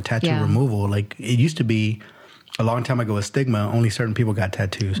thing now, or tattoo removal. Like it used to be a long time ago, a stigma. Only certain people got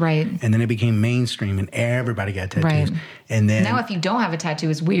tattoos. Right. And then it became mainstream and everybody got tattoos. Right. And then now if you don't have a tattoo,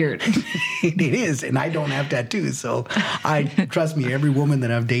 it's weird. It is. And I don't have tattoos. So trust me, every woman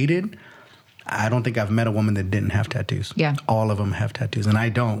that I've dated, I don't think I've met a woman that didn't have tattoos. Yeah. All of them have tattoos. And I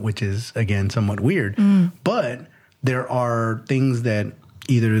don't, which is, again, somewhat weird. But there are things that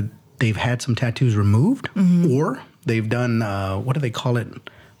either they've had some tattoos removed or they've done, what do they call it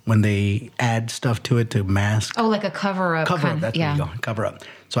when they add stuff to it to mask? Oh, like a cover-up. Cover-up, that's where you go, cover-up.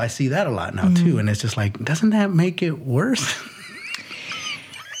 So I see that a lot now, too. And it's just like, doesn't that make it worse?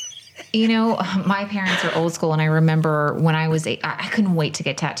 My parents are old school, and I remember when I was 8, I couldn't wait to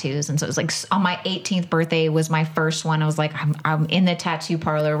get tattoos. And so it was like on my 18th birthday was my first one. I was like, I'm in the tattoo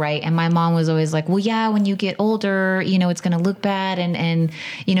parlor, right? And my mom was always like, well, yeah, when you get older, it's going to look bad and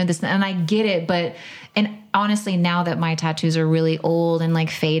this, and I get it. But honestly, now that my tattoos are really old and like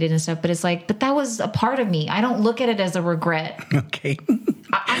faded and stuff, but it's like, but that was a part of me. I don't look at it as a regret. Okay.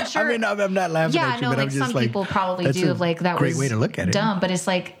 I'm sure. I mean, I'm not laughing at you, but I'm just some people probably do. Like that great was way to look at it. Dumb, but it's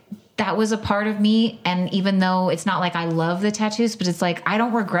like, that was a part of me. And even though it's not like I love the tattoos, but it's like, I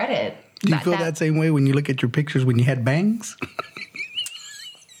don't regret it. Do you feel that same way when you look at your pictures when you had bangs?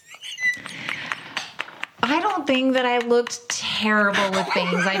 I don't think that I looked terrible with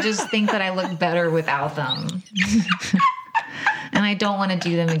bangs. I just think that I look better without them. And I don't want to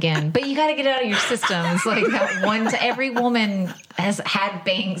do them again. But you got to get it out of your system. It's like that every woman has had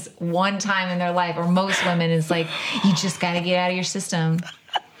bangs one time in their life, or most women. It's like, you just got to get out of your system.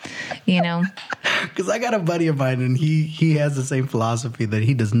 Because I got a buddy of mine, and he has the same philosophy that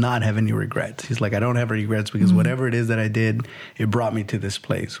he does not have any regrets. He's like, I don't have regrets because whatever it is that I did, it brought me to this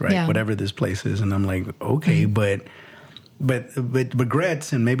place, right? Yeah. Whatever this place is. And I'm like, okay, but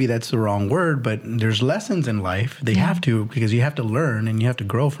regrets, and maybe that's the wrong word, but there's lessons in life. They have to, because you have to learn and you have to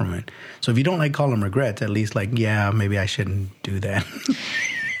grow from it. So if you don't like call them regrets, at least like, yeah, maybe I shouldn't do that.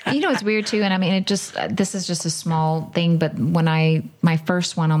 It's weird too. And I mean, this is just a small thing, but when my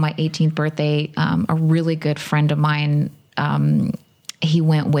first one on my 18th birthday, a really good friend of mine he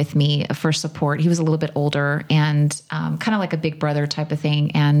went with me for support. He was a little bit older and kind of like a big brother type of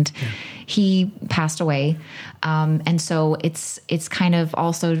thing. And he passed away. And so it's kind of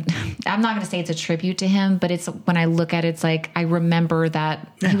also, I'm not going to say it's a tribute to him, but it's when I look at it, it's like I remember that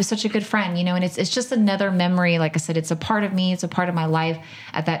he was such a good friend, you know, and it's just another memory. Like I said, it's a part of me. It's a part of my life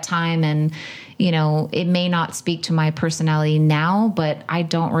at that time. And, you know, it may not speak to my personality now, but I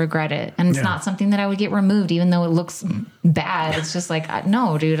don't regret it. And it's not something that I would get removed, even though it looks bad. It's just like,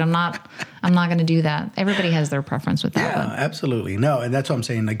 no, dude, I'm not going to do that. Everybody has their preference with that. Yeah, absolutely. No, and that's what I'm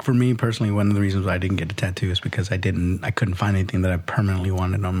saying. Like for me personally, one of the reasons why I didn't get a tattoo is because I couldn't find anything that I permanently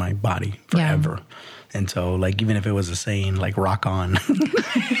wanted on my body forever. Yeah. And so like, even if it was a saying like rock on.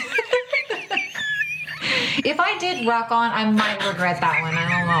 If I did rock on, I might regret that one. I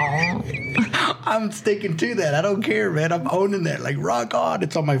don't know. I'm sticking to that. I don't care, man. I'm owning that. Like rock on.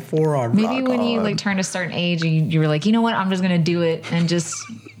 It's on my forearm. Maybe when you like turn a certain age, you were like, you know what? I'm just gonna do it and just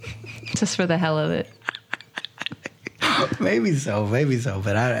for the hell of it. Maybe so.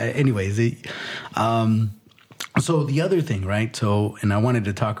 But anyways, so the other thing, right? So, and I wanted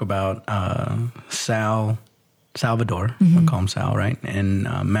to talk about Salvador. Mm-hmm. I'll call him Sal, right? And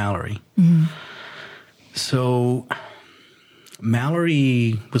Mallory. Mm-hmm. So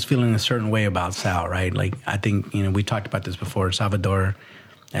Mallory was feeling a certain way about Sal, right? Like I think, you know, we talked about this before. Salvador,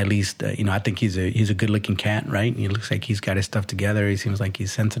 at least, you know, I think he's a good looking cat, right? He looks like he's got his stuff together. He seems like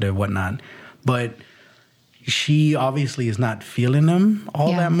he's sensitive, whatnot. But she obviously is not feeling him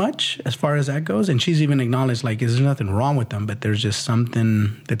all that much as far as that goes. And she's even acknowledged, like, there's nothing wrong with them, but there's just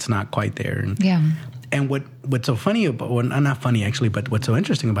something that's not quite there. And what's so funny about, well, not funny actually, but what's so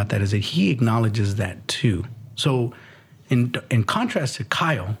interesting about that is that he acknowledges that too. So in contrast to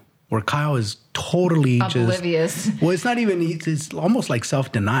Kyle, where Kyle is totally oblivious. Well, it's not even, it's almost like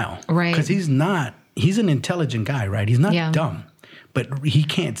self-denial. Right. Because he's an intelligent guy, right? He's not dumb. But he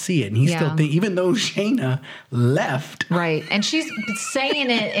can't see it. And he's still thinking, even though Shayna left. Right. And she's saying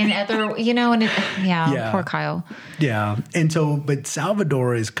it in other, you know, and poor Kyle. Yeah. And so, but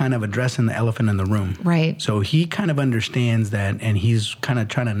Salvador is kind of addressing the elephant in the room. Right. So he kind of understands that and he's kind of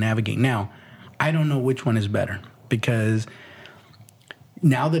trying to navigate. Now, I don't know which one is better because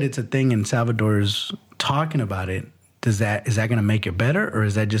now that it's a thing and Salvador's talking about it, is that going to make it better or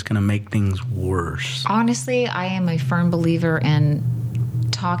is that just going to make things worse? Honestly, I am a firm believer in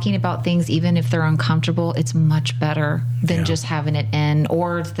talking about things, even if they're uncomfortable. It's much better than just having it in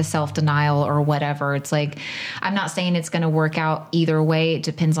or the self-denial or whatever. It's like, I'm not saying it's going to work out either way. It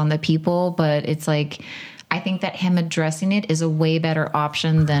depends on the people, but it's like, I think that him addressing it is a way better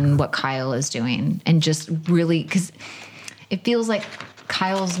option than what Kyle is doing. And just really, because it feels like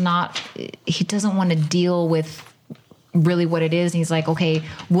Kyle's he doesn't want to deal with really what it is. And he's like, okay,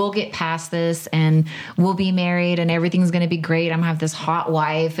 we'll get past this and we'll be married and everything's going to be great. I'm going to have this hot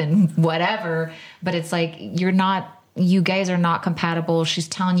wife and whatever. But it's like, you guys are not compatible. She's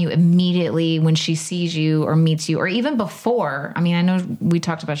telling you immediately when she sees you or meets you, or even before. I mean, I know we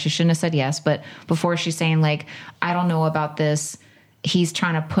talked about she shouldn't have said yes, but before she's saying like, I don't know about this. He's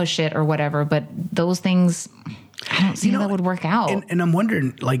trying to push it or whatever. But those things, I don't see how that would work out. And I'm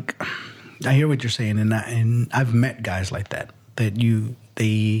wondering, like, I hear what you're saying, and I've met guys like that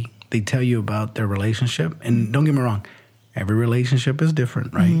they tell you about their relationship, and don't get me wrong, every relationship is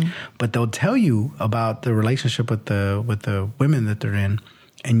different, right? Mm-hmm. But they'll tell you about the relationship with the women that they're in,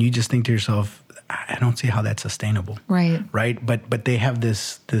 and you just think to yourself, I don't see how that's sustainable, right? But they have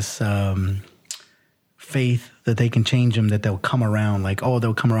this faith that they can change them, that they'll come around, like, oh,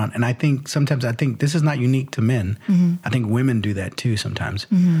 they'll come around. And I think sometimes this is not unique to men. Mm-hmm. I think women do that too sometimes,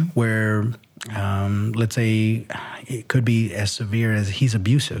 where let's say it could be as severe as he's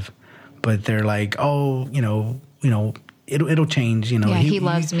abusive, but they're like, oh, you know, it'll change, you know. Yeah, he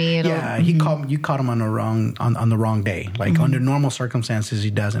loves me. He caught him on the wrong day. Like under normal circumstances,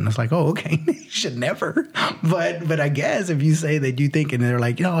 he doesn't. It's like, oh, okay, he should never. But I guess if you say that you think, and they're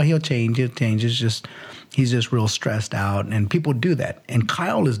like, oh, he'll change. It's just he's just real stressed out, and people do that. And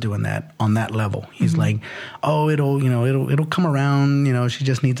Kyle is doing that on that level. He's like, oh, it'll come around. You know, she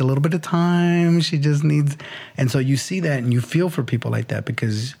just needs a little bit of time. She just needs, and so you see that, and you feel for people like that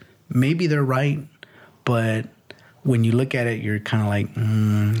because maybe they're right, but when you look at it, you're kind of like,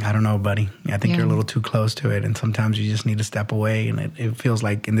 I don't know, buddy. I think you're a little too close to it. And sometimes you just need to step away. And it feels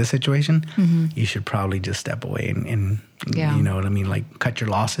like in this situation, you should probably just step away and you know what I mean? Like cut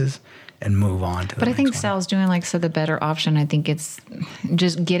your losses and move on to the But I think next one. Sal's doing, like I said, the better option. I think it's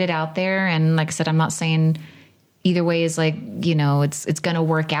just get it out there. And like I said, I'm not saying either way is like, you know, it's going to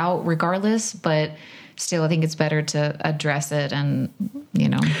work out regardless. But still, I think it's better to address it and, you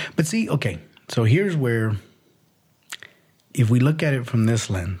know. But see, okay, so here's where if we look at it from this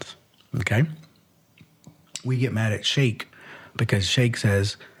lens, okay, we get mad at Shake because Shake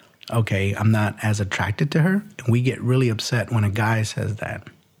says, okay, I'm not as attracted to her. And we get really upset when a guy says that.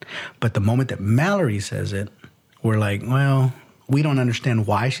 But the moment that Mallory says it, we're like, well, we don't understand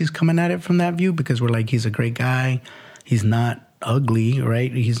why she's coming at it from that view, because we're like, he's a great guy. He's not ugly,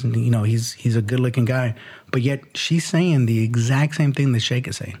 right? He's a good looking guy. But yet she's saying the exact same thing that Shake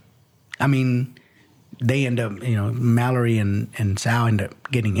is saying. I mean, they end up, Mallory and Sal end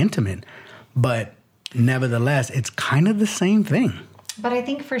up getting intimate. But nevertheless, it's kind of the same thing. But I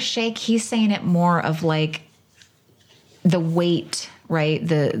think for Shake, he's saying it more of like the weight, right?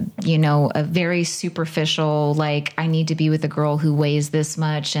 A very superficial, like, I need to be with a girl who weighs this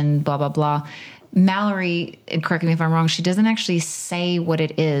much and blah, blah, blah. Mallory, and correct me if I'm wrong, she doesn't actually say what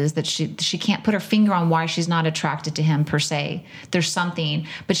it is, that she can't put her finger on why she's not attracted to him per se. There's something,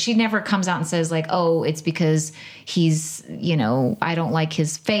 but she never comes out and says like, oh, it's because he's, I don't like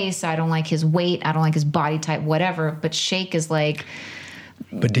his face, I don't like his weight, I don't like his body type, whatever. But Shake is like...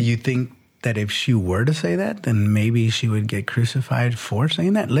 But do you think that if she were to say that, then maybe she would get crucified for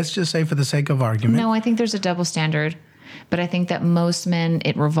saying that? Let's just say for the sake of argument. No, I think there's a double standard. But I think that most men,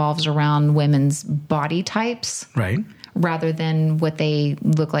 it revolves around women's body types. Right. Rather than what they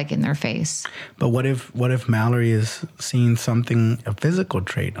look like in their face. But what if Mallory is seeing something, a physical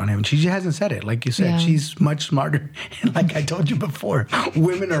trait on him? She hasn't said it. Like you said, she's much smarter. And like I told you before,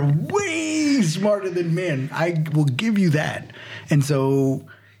 women are way smarter than men. I will give you that. And so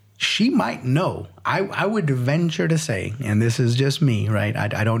she might know. I would venture to say, and this is just me, right?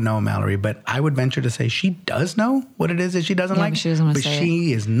 I don't know Mallory, but I would venture to say she does know what it is that she doesn't like. But she doesn't want to say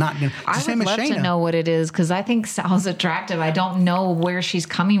she is not going to. I would love to know what it is, because I think Sal's attractive. I don't know where she's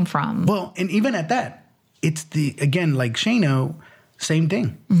coming from. Well, and even at that, it's again, like Shayna, same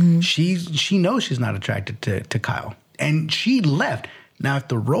thing. Mm-hmm. She knows she's not attracted to Kyle. And she left. Now, if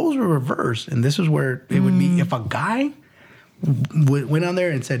the roles were reversed, and this is where it would be, if a guy went on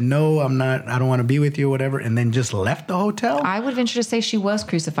there and said, no, I don't want to be with you or whatever, and then just left the hotel. I would venture to say she was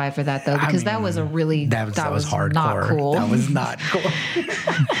crucified for that, though, because that was a really, that was hardcore. Not cool. That was not cool.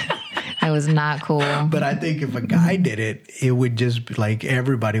 That was not cool. But I think if a guy did it, it would just be like,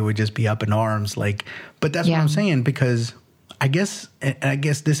 everybody would just be up in arms. Like, but that's what I'm saying, because I guess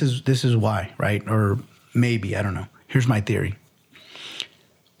this is why, right? Or maybe, I don't know. Here's my theory.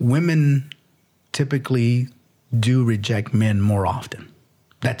 Women typically do reject men more often.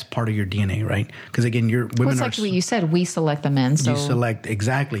 That's part of your DNA, right? Because again, women like what you said, we select the men. So you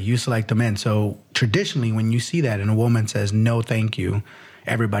select the men. So traditionally, when you see that and a woman says no, thank you,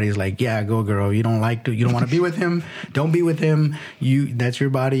 everybody's like, yeah, go girl. You don't want to be with him. Don't be with him. That's your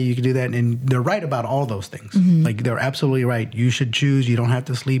body. You can do that. And they're right about all those things. Mm-hmm. Like, they're absolutely right. You should choose. You don't have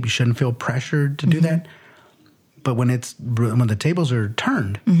to sleep. You shouldn't feel pressured to do that. But when the tables are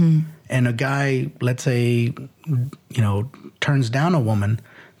turned, and a guy, let's say, turns down a woman,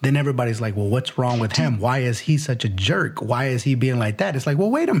 then everybody's like, well, what's wrong with him? Why is he such a jerk? Why is he being like that? It's like, well,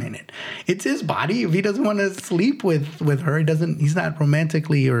 wait a minute. It's his body. If he doesn't want to sleep with her, he's not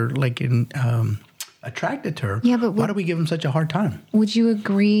romantically or like attracted to her. Yeah, but why do we give him such a hard time? Would you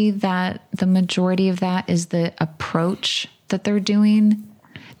agree that the majority of that is the approach that they're doing?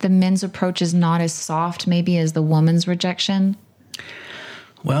 The men's approach is not as soft maybe as the woman's rejection?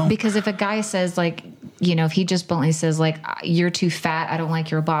 Well, because if a guy says like, if he just bluntly says like, you're too fat, I don't like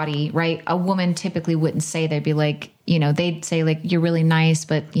your body, right? A woman typically wouldn't say, they'd be like, they'd say like, you're really nice,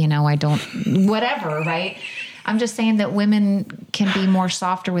 but I don't, whatever, right? I'm just saying that women can be more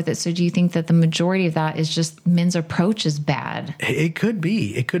softer with it. So do you think that the majority of that is just men's approach is bad? It could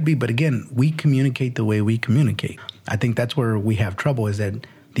be. But again, we communicate the way we communicate. I think that's where we have trouble, is that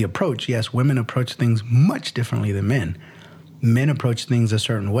the approach, yes, women approach things much differently than men. Men approach things a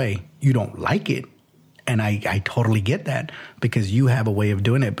certain way. You don't like it, and I totally get that, because you have a way of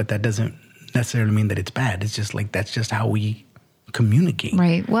doing it, but that doesn't necessarily mean that it's bad. It's just like, that's just how we communicate.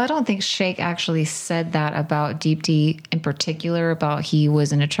 Right. Well, I don't think Shake actually said that about Deep D in particular, about he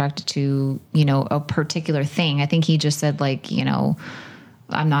wasn't attracted to, a particular thing. I think he just said like,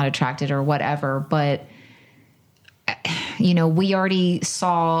 I'm not attracted or whatever, but we already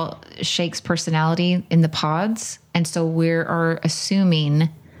saw Shake's personality in the pods. And so we are assuming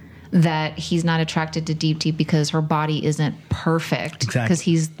that he's not attracted to Deep D because her body isn't perfect. Exactly. Because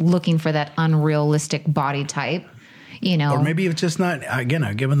he's looking for that unrealistic body type, Or maybe it's just not, again,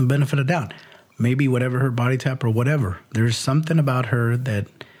 I give him the benefit of doubt. Maybe whatever her body type or whatever, there's something about her that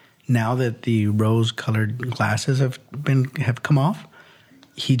now that the rose-colored glasses have come off,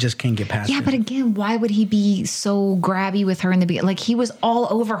 he just can't get past it. Yeah, but again, why would he be so grabby with her in the beginning? Like, he was all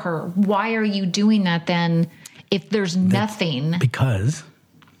over her. Why are you doing that then if there's nothing. Because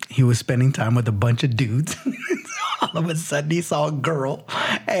he was spending time with a bunch of dudes. All of a sudden, he saw a girl,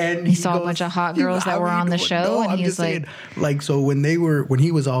 and he saw a bunch of hot girls that were on the show, and he's like, so when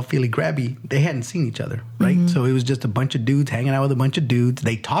he was all feely grabby, they hadn't seen each other, right? Mm-hmm. So it was just a bunch of dudes hanging out with a bunch of dudes.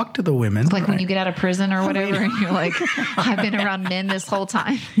 They talked to the women, like when you get out of prison or whatever, and you're like, I've been around men this whole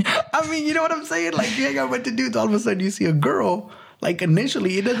time. I mean, you know what I'm saying? Like, you hang out with a bunch of dudes, all of a sudden you see a girl. Like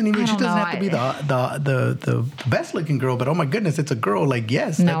initially, it doesn't even. She doesn't have to be the best looking girl, but oh my goodness, it's a girl. Like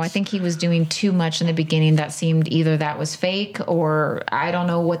yes. No, I think he was doing too much in the beginning. That seemed either that was fake or I don't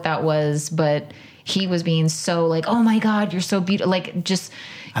know what that was, but he was being so like, oh my God, you're so beautiful. Like just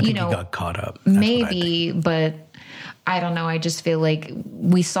I think he got caught up. That's maybe, but I don't know. I just feel like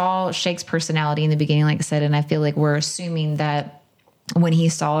we saw Shake's personality in the beginning, like I said, and I feel like we're assuming that. When he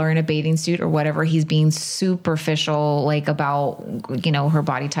saw her in a bathing suit or whatever, he's being superficial, like about, her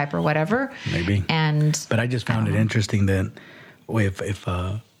body type or whatever. Maybe. But I just found it interesting that if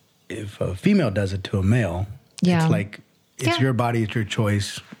a female does it to a male, it's like, it's your body, it's your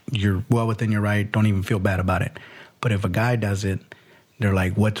choice. You're well within your right. Don't even feel bad about it. But if a guy does it, they're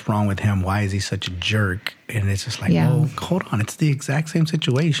like, what's wrong with him? Why is he such a jerk? And it's just like, well, hold on. It's the exact same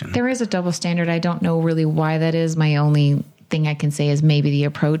situation. There is a double standard. I don't know really why that is. My only thing I can say is maybe the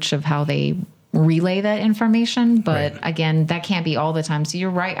approach of how they relay that information. But again, that can't be all the time. So you're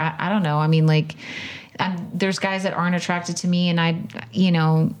right. I don't know. I mean, like, there's guys that aren't attracted to me, and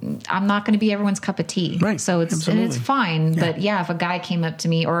I'm not going to be everyone's cup of tea. Right. So it's fine. Yeah. But if a guy came up to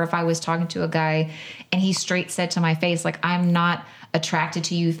me, or if I was talking to a guy and he straight said to my face, like, I'm not attracted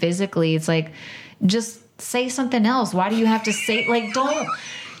to you physically, it's like, just say something else. Why do you have to say, like,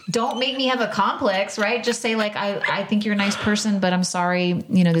 don't make me have a complex, right? Just say, like, I think you're a nice person, but I'm sorry,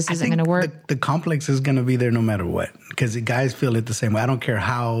 this isn't going to work. The complex is going to be there no matter what, because the guys feel it the same way. I don't care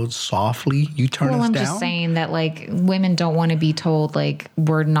how softly you turn us down. I'm just saying that, like, women don't want to be told, like,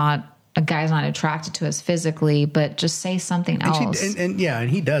 a guy's not attracted to us physically, but just say something else. And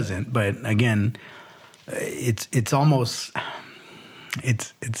he doesn't. But again, it's almost,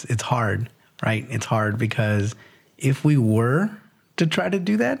 it's hard, right? It's hard because if we were to try to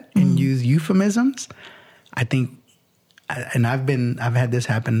do that and use euphemisms, I think, and I've had this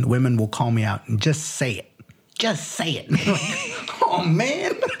happen. Women will call me out and just say it. Just say it. Like, oh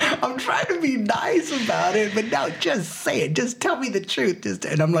man, I'm trying to be nice about it, but no, just say it. Just tell me the truth.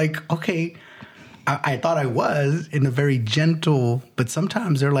 And I'm like, okay, I thought I was in a very gentle, but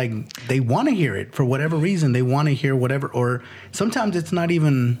sometimes they're like, they want to hear it for whatever reason. They want to hear whatever, or sometimes it's not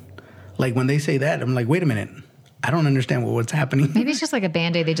even like when they say that, I'm like, wait a minute. I don't understand what's happening. Maybe it's just like a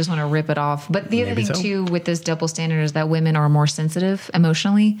Band-Aid. They just want to rip it off. But the other thing, too, with this double standard is that women are more sensitive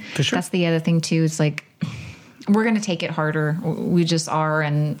emotionally. For sure. That's the other thing, too. It's like, we're going to take it harder. We just are.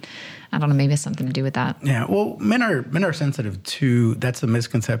 And I don't know, maybe it's something to do with that. Yeah. Well, men are sensitive, too. That's a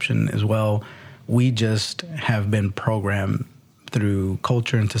misconception as well. We just have been programmed through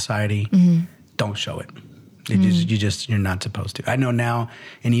culture and society. Mm-hmm. Don't show it. You're not supposed to. I know now,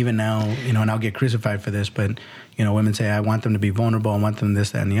 and even now, and I'll get crucified for this, but, women say, I want them to be vulnerable. I want them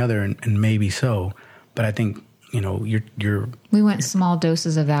this, that, and the other, and maybe so. But I think, we want small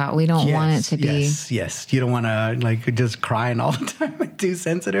doses of that. We don't want it to be. Yes. You don't want to, like, just crying all the time. Too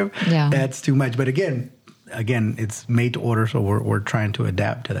sensitive. Yeah. That's too much. But again, it's made to order, so we're trying to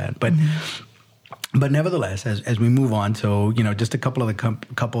adapt to that. But, but nevertheless, as we move on, so, just a couple of the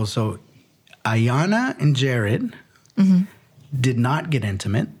couples. So, Ayanna and Jared did not get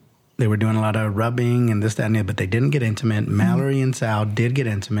intimate. They were doing a lot of rubbing and this, that, and the other, but they didn't get intimate. Mallory and Sal did get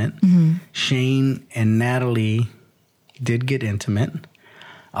intimate. Shane and Natalie did get intimate.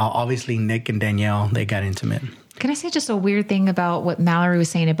 Obviously, Nick and Danielle, they got intimate. Can I say just a weird thing about what Mallory was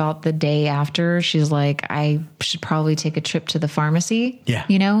saying about the day after? She's like, I should probably take a trip to the pharmacy. Yeah.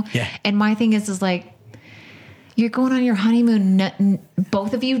 Yeah. And my thing is like, you're going on your honeymoon.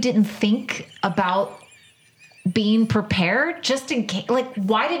 Both of you didn't think about being prepared just in case. Like,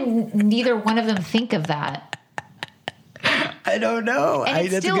 why didn't neither one of them think of that? I don't know. And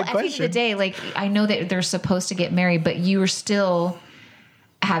it's still, at the end of the day, like, I know that they're supposed to get married, but you are still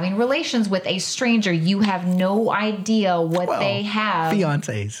having relations with a stranger. You have no idea what they have.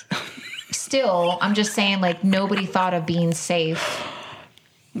 Fiancés. Still, I'm just saying, like, nobody thought of being safe.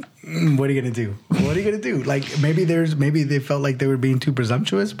 what are you gonna do? What are you gonna do? Like maybe they felt like they were being too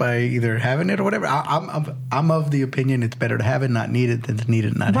presumptuous by either having it or whatever. I'm of the opinion it's better to have it, not need it, than to need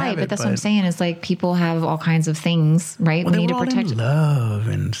it, not have it. Right, but that's what I'm saying. Is like people have all kinds of things, right? Well, we need they to were protect all in love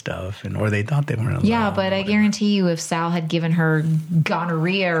and stuff, or they thought they were in love. Yeah, but I guarantee you, if Sal had given her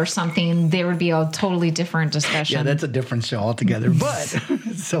gonorrhea or something, there would be a totally different discussion. Yeah, that's a different show altogether. But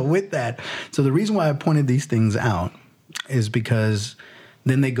so with that, so the reason why I pointed these things out is because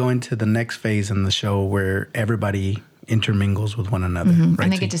then they go into the next phase in the show where everybody intermingles with one another. Mm-hmm. Right?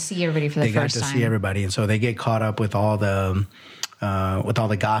 And they get to see everybody for the first time. They get to see everybody. And so they get caught up with all the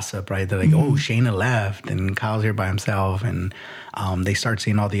gossip, right? They're like, oh, Shayna left and Kyle's here by himself. And they start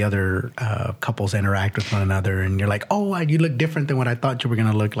seeing all the other couples interact with one another. And you're like, oh, you look different than what I thought you were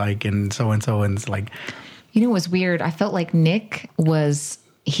going to look like. And so. And it's like... You know what was weird? I felt like Nick was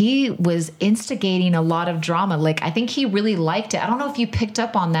instigating a lot of drama. Like, I think he really liked it. I don't know if you picked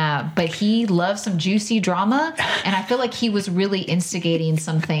up on that, but he loves some juicy drama. And I feel like he was really instigating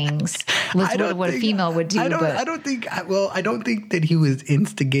some things. What a female would do. I don't think that he was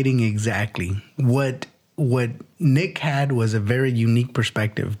instigating exactly. What Nick had was a very unique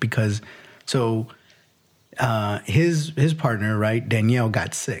perspective because his partner, right, Danielle,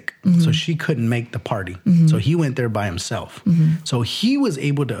 got sick. So she couldn't make the party. So he went there by himself. So he was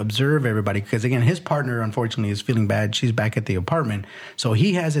able to observe everybody because, again, his partner, unfortunately, is feeling bad. She's back at the apartment. So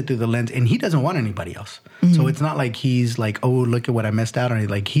he has it through the lens, and he doesn't want anybody else. So it's not like he's like, oh, look at what I missed out on.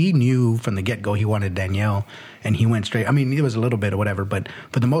 Like, he knew from the get-go he wanted Danielle, and he went straight. I mean, it was a little bit or whatever, but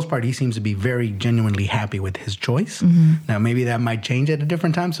for the most part, he seems to be very genuinely happy with his choice. Now, maybe that might change at a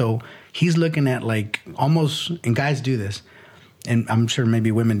different time. So he's looking at like almost, and guys do this, and I'm sure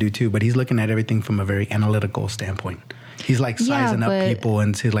maybe women do too, but he's looking at everything from a very analytical standpoint. He's like sizing up people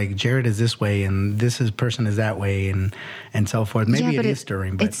and say like, Jared is this way and person is that way and so forth. Maybe it is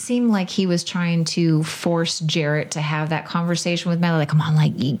stirring, but it seemed like he was trying to force Jarrett to have that conversation with Melanie. Like, come on,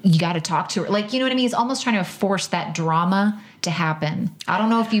 like you got to talk to her. Like, you know what I mean? He's almost trying to force that drama to happen. I don't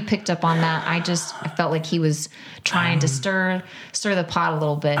know if you picked up on that. I felt like he was trying to stir the pot a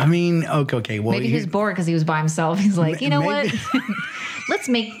little bit. I mean, okay. Well, maybe he was bored because he was by himself. He's like, you know what? Let's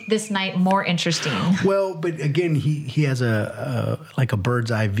make this night more interesting. Well, but again, he has a bird's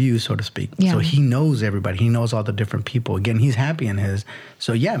eye view, so to speak. Yeah. So he knows everybody. He knows all the different people. Again, he's happy in his.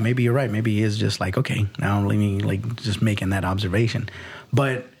 So yeah, maybe you're right. Maybe he is just like, okay, now let me like just making that observation.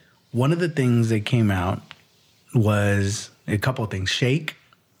 But one of the things that came out was a couple of things. Shake,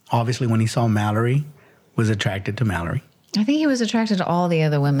 obviously, when he saw Mallory, was attracted to Mallory. I think he was attracted to all the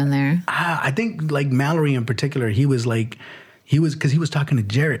other women there. I think like Mallory in particular, because he was talking to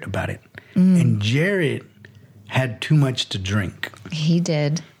Jarrett about it. And Jarrett had too much to drink. He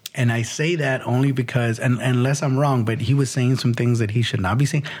did. And I say that only because, and unless I'm wrong, but he was saying some things that he should not be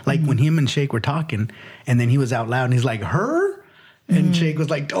saying. Like when him and Shake were talking, and then he was out loud and he's like, her? And Shake was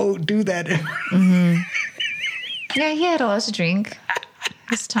like, don't do that. Yeah, he had a lot to drink.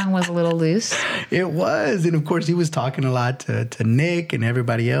 His tongue was a little loose. It was. And of course, he was talking a lot to Nick and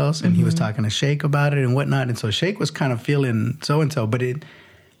everybody else. And he was talking to Shake about it and whatnot. And so Shake was kind of feeling so-and-so. But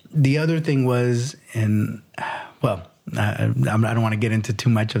the other thing was, and well, I don't want to get into too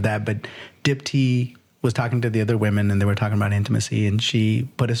much of that, but Dipti was talking to the other women and they were talking about intimacy. And she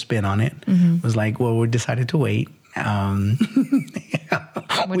put a spin on it. Was like, well, we decided to wait.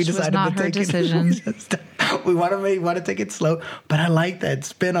 Which was not her decision. We want to take it slow, but I like that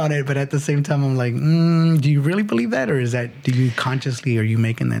spin on it. But at the same time, I'm like, do you really believe that, or are you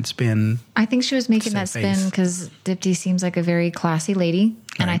making that spin? I think she was making that spin because Dipti seems like a very classy lady,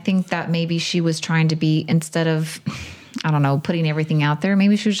 and I think that maybe she was trying to be, instead of, I don't know, putting everything out there,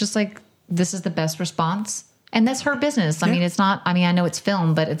 maybe she was just like, this is the best response. And that's her business. I mean, it's not, I know it's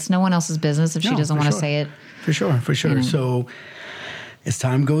film, but it's no one else's business if she doesn't want to say it. For sure. You know? So as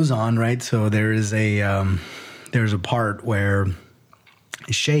time goes on, right? So there's a part where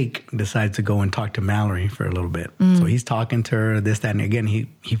Shake decides to go and talk to Mallory for a little bit. So he's talking to her, this, that, and again, he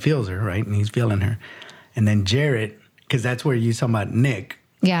feels her, right? And he's feeling her. And then Jarrett, because that's where you talking about Nick.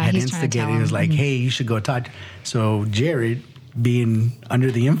 Yeah, had he's trying to tell him. He was like, hey, you should go talk. So Jarrett, being under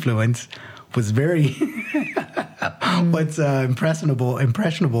the influence, was very impressionable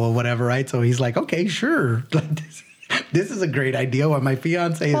or whatever, right? So he's like, okay, sure. This is a great idea. While my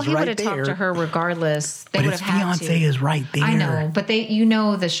fiance is right there. Well, he would have talked to her regardless. They would have had to. His fiance is right there. I know, but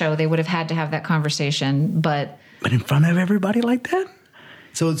the show. They would have had to have that conversation, but in front of everybody like that.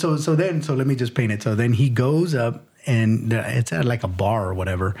 So let me just paint it. So then he goes up and it's at like a bar or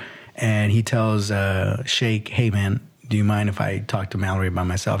whatever, and he tells Shake, "Hey man, do you mind if I talk to Mallory by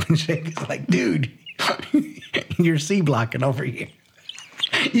myself?" And Shake is like, dude, you're C blocking over here.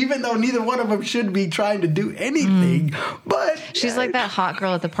 Even though neither one of them should be trying to do anything. But she's like that hot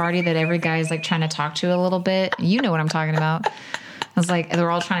girl at the party that every guy is like trying to talk to a little bit. You know what I'm talking about. It's like they're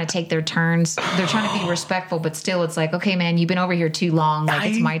all trying to take their turns. They're trying to be respectful, but still it's like, okay, man, you've been over here too long.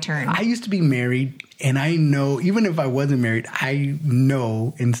 Like, it's my turn. I used to be married, and I know, even if I wasn't married, I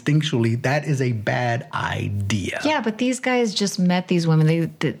know instinctually that is a bad idea. Yeah, but these guys just met these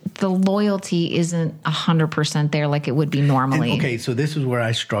women. The loyalty isn't 100% there like it would be normally. And, okay, so this is where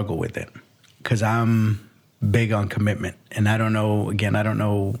I struggle with it because I'm big on commitment. And I don't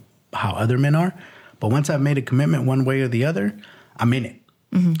know how other men are, but once I've made a commitment one way or the other, I'm in it.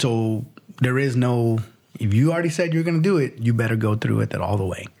 Mm-hmm. So there is no, if you already said you're going to do it, you better go through with it all the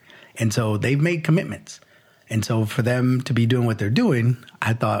way. And so they've made commitments. And so for them to be doing what they're doing,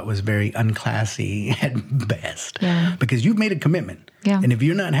 I thought was very unclassy at best. Yeah. Because you've made a commitment. Yeah. And if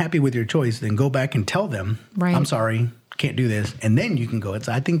you're not happy with your choice, then go back and tell them, right. I'm sorry, can't do this. And then you can go.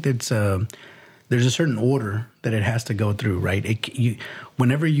 I think that's there's a certain order that it has to go through, right?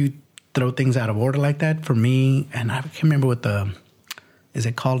 Whenever you throw things out of order like that, for me, and I can't remember what is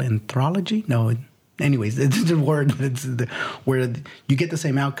it called anthrology? No, anyways, it's the word where you get the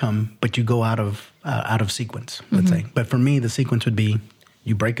same outcome, but you go out of sequence, let's say. But for me, the sequence would be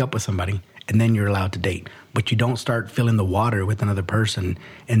you break up with somebody and then you're allowed to date, but you don't start filling the water with another person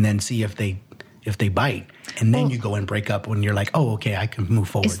and then see if they bite, and then you go and break up when you're like, oh, okay, I can move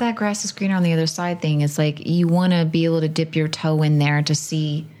forward. It's that grass is greener on the other side thing. It's like you want to be able to dip your toe in there to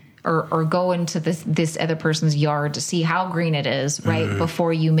see. Or go into this other person's yard to see how green it is, right,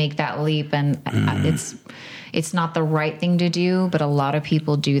 before you make that leap. And it's not the right thing to do, but a lot of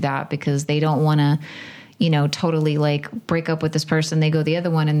people do that because they don't want to, totally like break up with this person. They go the other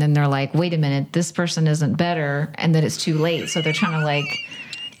one, and then they're like, wait a minute, this person isn't better, and then it's too late. So they're trying to like...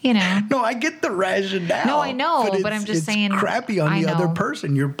 No, I get the rationale. No, I know, but I'm just saying... It's crappy on the other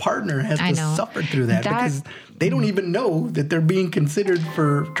person. Your partner has to suffer through that because they don't even know that they're being considered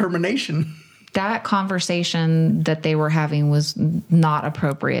for termination. That conversation that they were having was not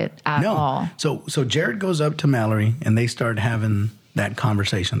appropriate at all. So Jared goes up to Mallory, and they start having that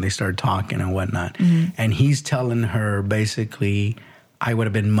conversation. They start talking and whatnot. Mm-hmm. And he's telling her basically... I would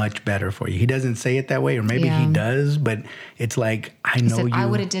have been much better for you. He doesn't say it that way, or maybe he does, but it's like, I know you. I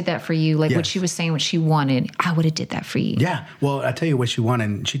would have did that for you. Like what she was saying, what she wanted, I would have did that for you. Yeah. Well, I tell you what she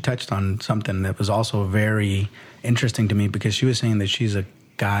wanted. She touched on something that was also very interesting to me because she was saying that she's a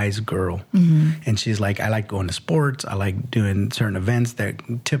guy's girl. Mm-hmm. And she's like, I like going to sports. I like doing certain events that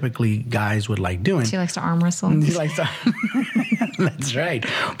typically guys would like doing. She likes to arm wrestle. She likes to. That's right.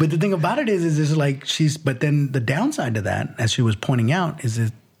 But the thing about it is like but then the downside to that, as she was pointing out, is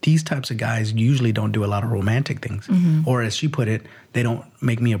that these types of guys usually don't do a lot of romantic things. Mm-hmm. Or as she put it, they don't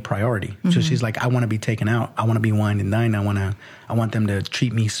make me a priority. Mm-hmm. So she's like, I want to be taken out. I want to be wined and dined. I want them to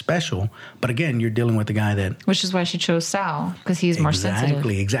treat me special. But again, you're dealing with a guy that... Which is why she chose Sal, because he's more sensitive.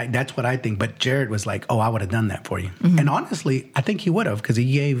 Exactly. That's what I think. But Jared was like, oh, I would have done that for you. Mm-hmm. And honestly, I think he would have, because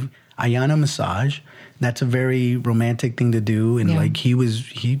he gave Ayanna a massage. That's a very romantic thing to do. And like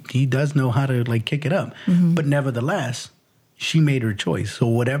he does know how to like kick it up. Mm-hmm. But nevertheless... she made her choice. So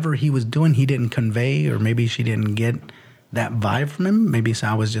whatever he was doing, he didn't convey, or maybe she didn't get that vibe from him. Maybe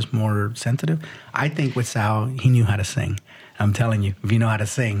Sal was just more sensitive. I think with Sal, he knew how to sing. I'm telling you, if you know how to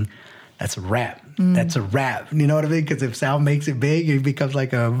sing, that's a rap. Mm. That's a rap. You know what I mean? Because if Sal makes it big, he becomes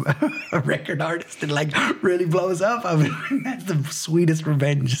like a record artist and like really blows up. I mean, that's the sweetest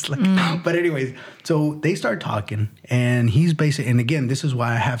revenge. Just like, But anyways, so they start talking, and he's basically, and again, this is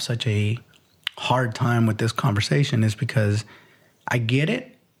why I have such a hard time with this conversation, is because I get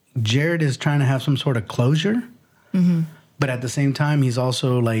it. Jared is trying to have some sort of closure, but at the same time, he's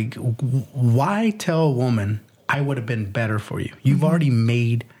also like, why tell a woman I would have been better for you? You've already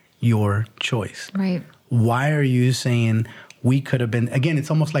made your choice. Right. Why are you saying we could have been, again, it's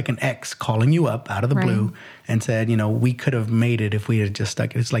almost like an ex calling you up out of the blue and said, we could have made it if we had just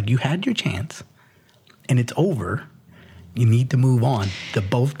stuck it. It's like, you had your chance and it's over. You need to move on, the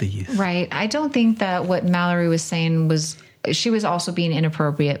both of you. Right. I don't think that what Mallory was saying she was also being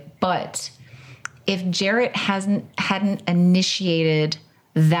inappropriate. But if Jarrett hadn't initiated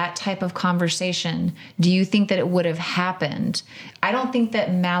that type of conversation, do you think that it would have happened? I don't think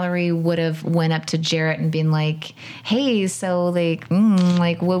that Mallory would have went up to Jarrett and been like, hey, so like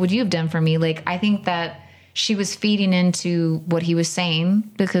what would you have done for me? Like, I think that she was feeding into what he was saying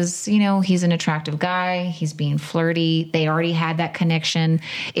because, he's an attractive guy. He's being flirty. They already had that connection.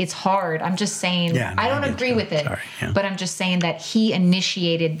 It's hard. I'm just saying, I don't agree with it, but I'm just saying that he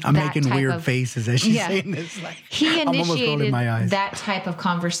initiated I'm making weird faces as she's saying this. Like, he initiated that type of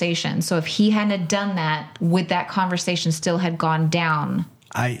conversation. So if he hadn't done that, would that conversation still had gone down?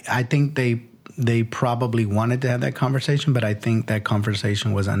 I think they probably wanted to have that conversation, but I think that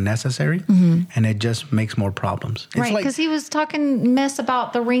conversation was unnecessary, and it just makes more problems. It's Right, because he was talking mess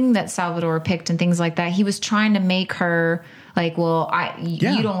about the ring that Salvador picked and things like that. He was trying to make her like, well,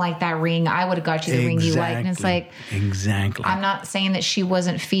 you don't like that ring. I would have got you the ring you like. And it's like, exactly. I'm not saying that she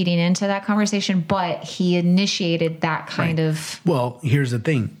wasn't feeding into that conversation, but he initiated that kind of. Well, here's the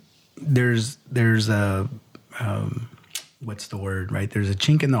thing. There's a what's the word, right? There's a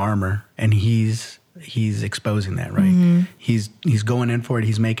chink in the armor, and he's exposing that, right? He's going in for it.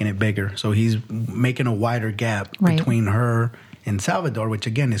 He's making it bigger. So he's making a wider gap between her and Salvador, which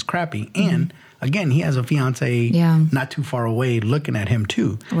again is crappy. And again, he has a fiance not too far away looking at him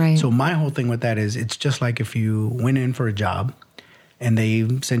too. Right. So my whole thing with that is it's just like if you went in for a job and they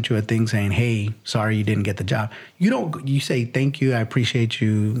sent you a thing saying, "Hey, sorry you didn't get the job." You say, "Thank you, I appreciate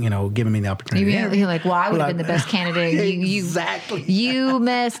you, giving me the opportunity." You're like, "Well, I would have been the best candidate." Exactly. You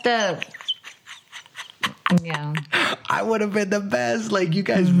messed up. Yeah. I would have been the best. Like, you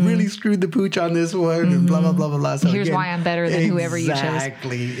guys really screwed the pooch on this one, and blah, blah, blah, blah, blah. So here's why I'm better than whoever you chose.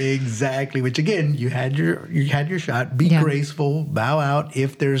 Exactly. Which again, you had your shot. Be graceful, bow out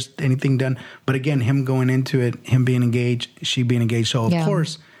if there's anything done. But again, him going into it, him being engaged, she being engaged. So of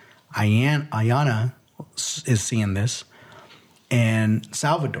course, Ayana is seeing this. And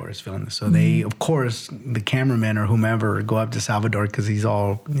Salvador is feeling this. So they, of course, the cameraman or whomever go up to Salvador because his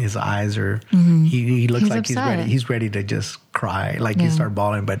eyes are, he looks like upset. he's ready to just cry, like he start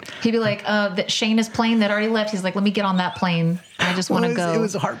bawling. But he'd be like, that Shayna's plane that already left. He's like, let me get on that plane. I just want to go. It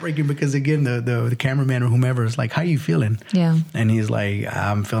was heartbreaking because again, the cameraman or whomever is like, how are you feeling? Yeah. And he's like,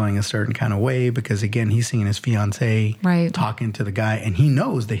 I'm feeling a certain kind of way because again, he's seeing his fiance talking to the guy and he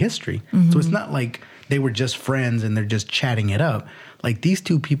knows the history. So it's not like they were just friends and they're just chatting it up. Like these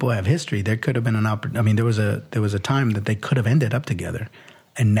two people have history. There could have been an opportunity. I mean, there was a time that they could have ended up together,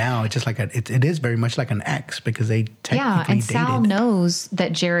 and now it's just like it is very much like an ex because they technically and Sal dated. knows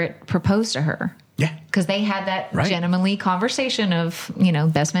that Jarrett proposed to her. Yeah, because they had that gentlemanly conversation of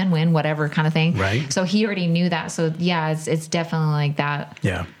best men win, whatever kind of thing. Right. So he already knew that. So yeah, it's definitely like that.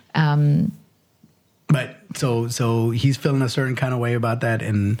 Yeah. But so he's feeling a certain kind of way about that,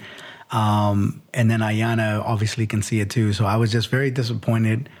 and then Ayana obviously can see it too. So I was just very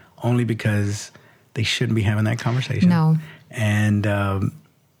disappointed only because they shouldn't be having that conversation. No.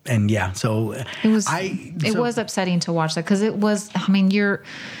 And yeah, so it was upsetting to watch that because it was, I mean, you're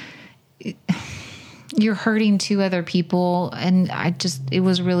hurting two other people, and it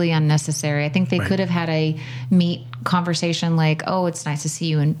was really unnecessary. I think they could have had a meet conversation like, oh, it's nice to see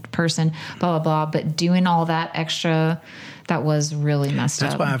you in person, blah, blah, blah. But doing all that extra, that was really messed up.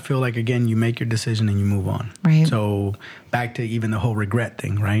 That's why I feel like, again, you make your decision and you move on. Right. So back to even the whole regret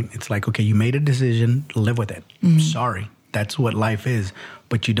thing, right? It's like, okay, you made a decision, live with it. Sorry. That's what life is.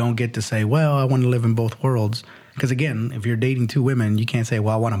 But you don't get to say, well, I want to live in both worlds. Because again, if you're dating two women, you can't say,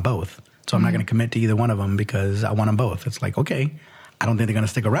 well, I want them both. So I'm not going to commit to either one of them because I want them both. It's like, okay, I don't think they're going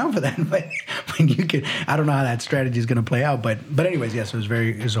to stick around for that. But when you can, I don't know how that strategy is going to play out. But anyways, yes, it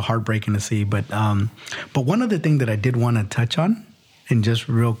was heartbreaking to see. But one other thing that I did want to touch on, and just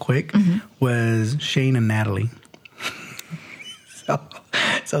real quick, was Shane and Natalie.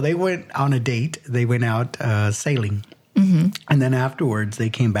 So they went on a date. They went out sailing. And then afterwards, they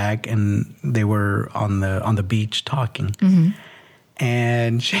came back and they were on the beach talking.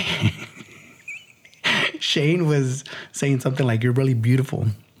 And Shane was saying something like, "You're really beautiful,"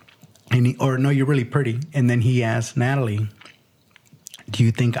 no, "You're really pretty." And then he asked Natalie, "Do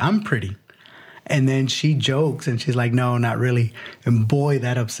you think I'm pretty?" And then she jokes and she's like, "No, not really." And boy,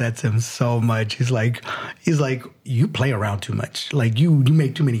 that upsets him so much. He's like, "You play around too much. Like you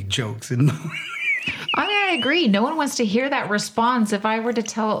make too many jokes." And I agree. No one wants to hear that response. If I were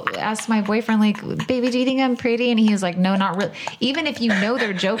to ask my boyfriend, like, "Baby, do you think I'm pretty?" And he's like, "No, not really." Even if you know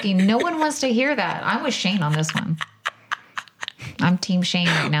they're joking, no one wants to hear that. I'm with Shane on this one. I'm Team Shane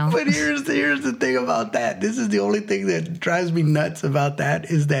right now. But here's the thing about that. This is the only thing that drives me nuts about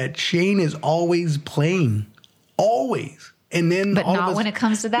that is that Shane is always playing. Always. And then but not when it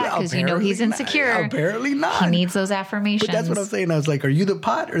comes to that, because he's insecure. Apparently not. He needs those affirmations. But that's what I'm saying. I was like, are you the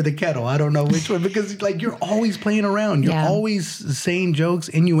pot or the kettle? I don't know which one. Because like you're always playing around. You're always saying jokes,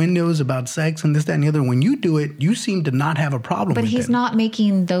 innuendos about sex and this, that, and the other. When you do it, you seem to not have a problem but with it. But he's not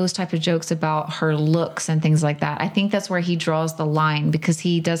making those type of jokes about her looks and things like that. I think that's where he draws the line because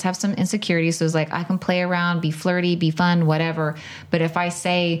he does have some insecurities. So it's like, I can play around, be flirty, be fun, whatever. But if I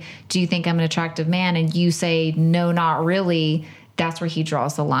say, "Do you think I'm an attractive man?" and you say, "No, not really," that's where he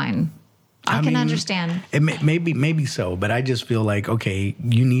draws the line. I can understand. Maybe so, but I just feel like, okay,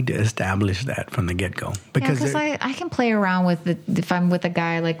 you need to establish that from the get-go. Because I can play around with if I'm with a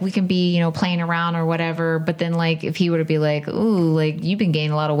guy, like we can be, playing around or whatever. But then like if he were to be like, ooh, like you've been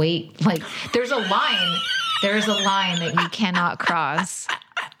gaining a lot of weight. Like there's a line that you cannot cross.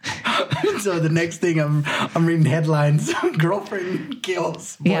 So the next thing I'm reading headlines: girlfriend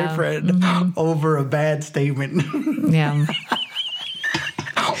kills boyfriend over a bad statement. Yeah.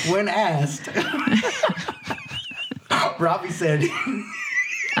 When asked, Robbie said,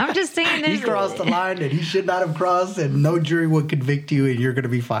 I'm just saying he crossed the line that he should not have crossed, and no jury would convict you, and you're going to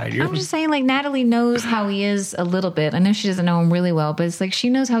be fine. I'm just saying, like, Natalie knows how he is a little bit. I know she doesn't know him really well, but it's like she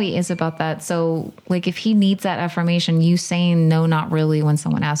knows how he is about that. So, like, if he needs that affirmation, you saying no, not really, when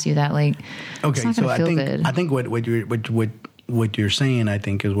someone asks you that, like, okay, it's not gonna feel good. I think what you're saying, I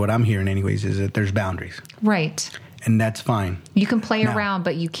think, is what I'm hearing, anyways, is that there's boundaries, right? And that's fine. You can play around,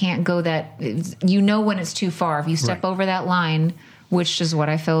 but you can't go that. When it's too far. If you step over that line, which is what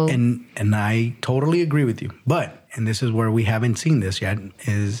I feel. And I totally agree with you. But, and this is where we haven't seen this yet,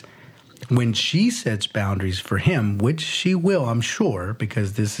 is when she sets boundaries for him, which she will, I'm sure,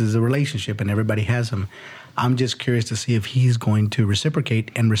 because this is a relationship and everybody has them. I'm just curious to see if he's going to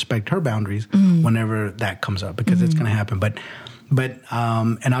reciprocate and respect her boundaries whenever that comes up, because it's going to happen. But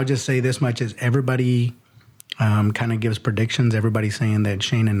and I'll just say this much: is everybody kind of gives predictions. Everybody's saying that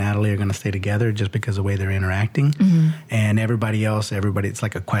Shane and Natalie are going to stay together just because of the way they're interacting. And everybody, it's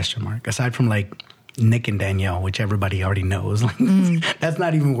like a question mark. Aside from like Nick and Danielle, which everybody already knows. That's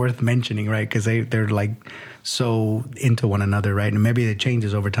not even worth mentioning, right? Because they're like so into one another, right? And maybe it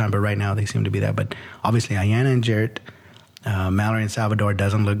changes over time, but right now they seem to be that. But obviously, Ayanna and Jarrett, Mallory and Salvador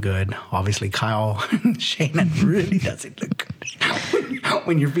doesn't look good. Obviously, Kyle and Shane really doesn't look good.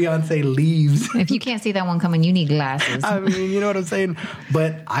 When your fiance leaves. If you can't see that one coming, you need glasses. I mean, you know what I'm saying?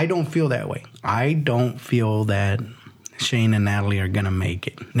 But I don't feel that way. I don't feel that Shane and Natalie are going to make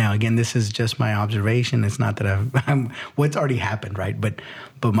it. Now, again, this is just my observation. It's not that I'm what's already happened, right? But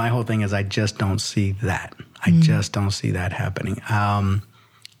my whole thing is I just don't see that. I just don't see that happening.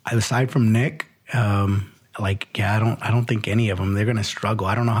 Aside from Nick, I don't think any of them, they're going to struggle.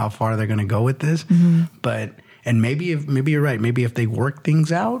 I don't know how far they're going to go with this, but, and maybe you're right. Maybe if they work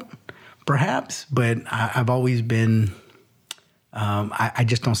things out, perhaps, but I've always been, I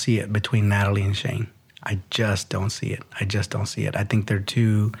just don't see it between Natalie and Shane. I just don't see it. I think they're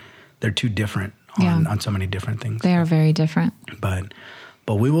too different on so many different things. They are very different.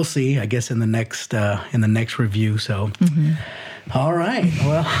 But we will see, I guess, in the next review. So, all right.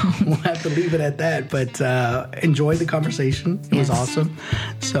 Well, we'll have to leave it at that. But enjoy the conversation. It was awesome.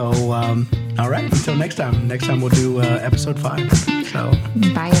 So, all right. Until next time. Next time we'll do episode 5. So,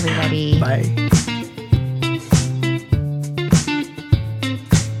 bye, everybody. Bye.